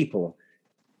few people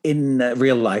in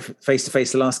real life,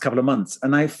 face-to-face, the last couple of months.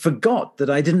 And I forgot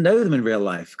that I didn't know them in real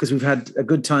life because we've had a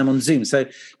good time on Zoom. So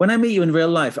when I meet you in real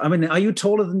life, I mean, are you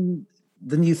taller than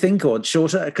you think or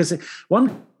shorter? Because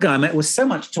one guy I met was so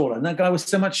much taller and that guy was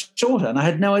so much shorter. And I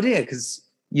had no idea because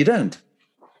you don't.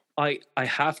 I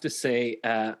have to say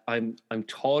I'm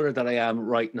taller than I am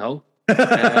right now.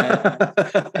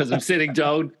 Because I'm sitting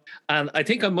down, and I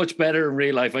think I'm much better in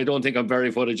real life. I don't think I'm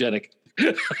very photogenic.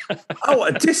 Oh,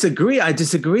 I disagree. I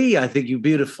think you're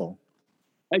beautiful.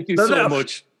 Thank you so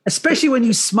much. Especially when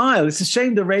you smile. It's a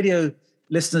shame the radio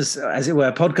listeners, as it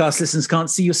were, podcast listeners can't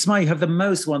see your smile. You have the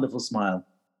most wonderful smile.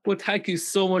 Well, thank you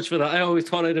so much for that. I always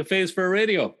thought I had a face for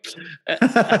radio.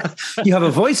 You have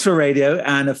a voice for radio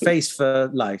and a face for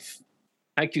life.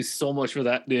 Thank you so much for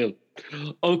that, Neil.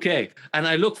 Okay. And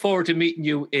I look forward to meeting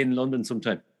you in London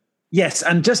sometime. Yes.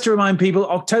 And just to remind people,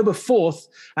 October 4th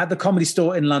at the Comedy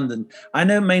Store in London. I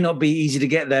know it may not be easy to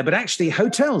get there, but actually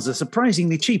hotels are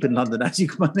surprisingly cheap in London, as you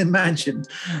can imagine.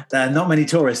 Not many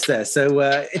tourists there. So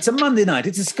it's a Monday night.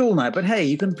 It's a school night. But hey,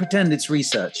 you can pretend it's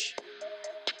research.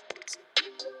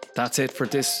 That's it for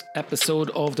this episode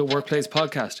of the Workplace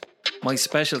Podcast. My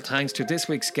special thanks to this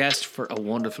week's guest for a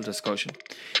wonderful discussion.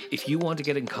 If you want to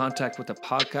get in contact with the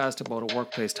podcast about a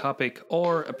workplace topic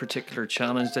or a particular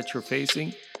challenge that you're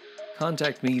facing,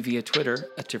 contact me via Twitter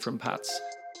at Different Paths.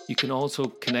 You can also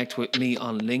connect with me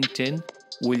on LinkedIn,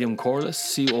 William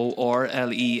Corless,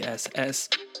 Corless,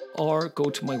 or go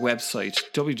to my website,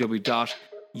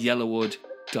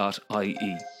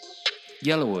 www.yellowwood.ie.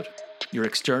 Yellowwood, your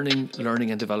external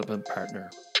learning and development partner.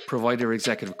 Provider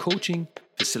executive coaching,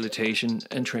 facilitation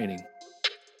and training.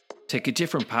 Take a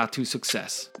different path to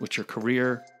success with your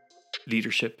career,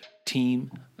 leadership,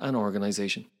 team and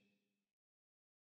organisation.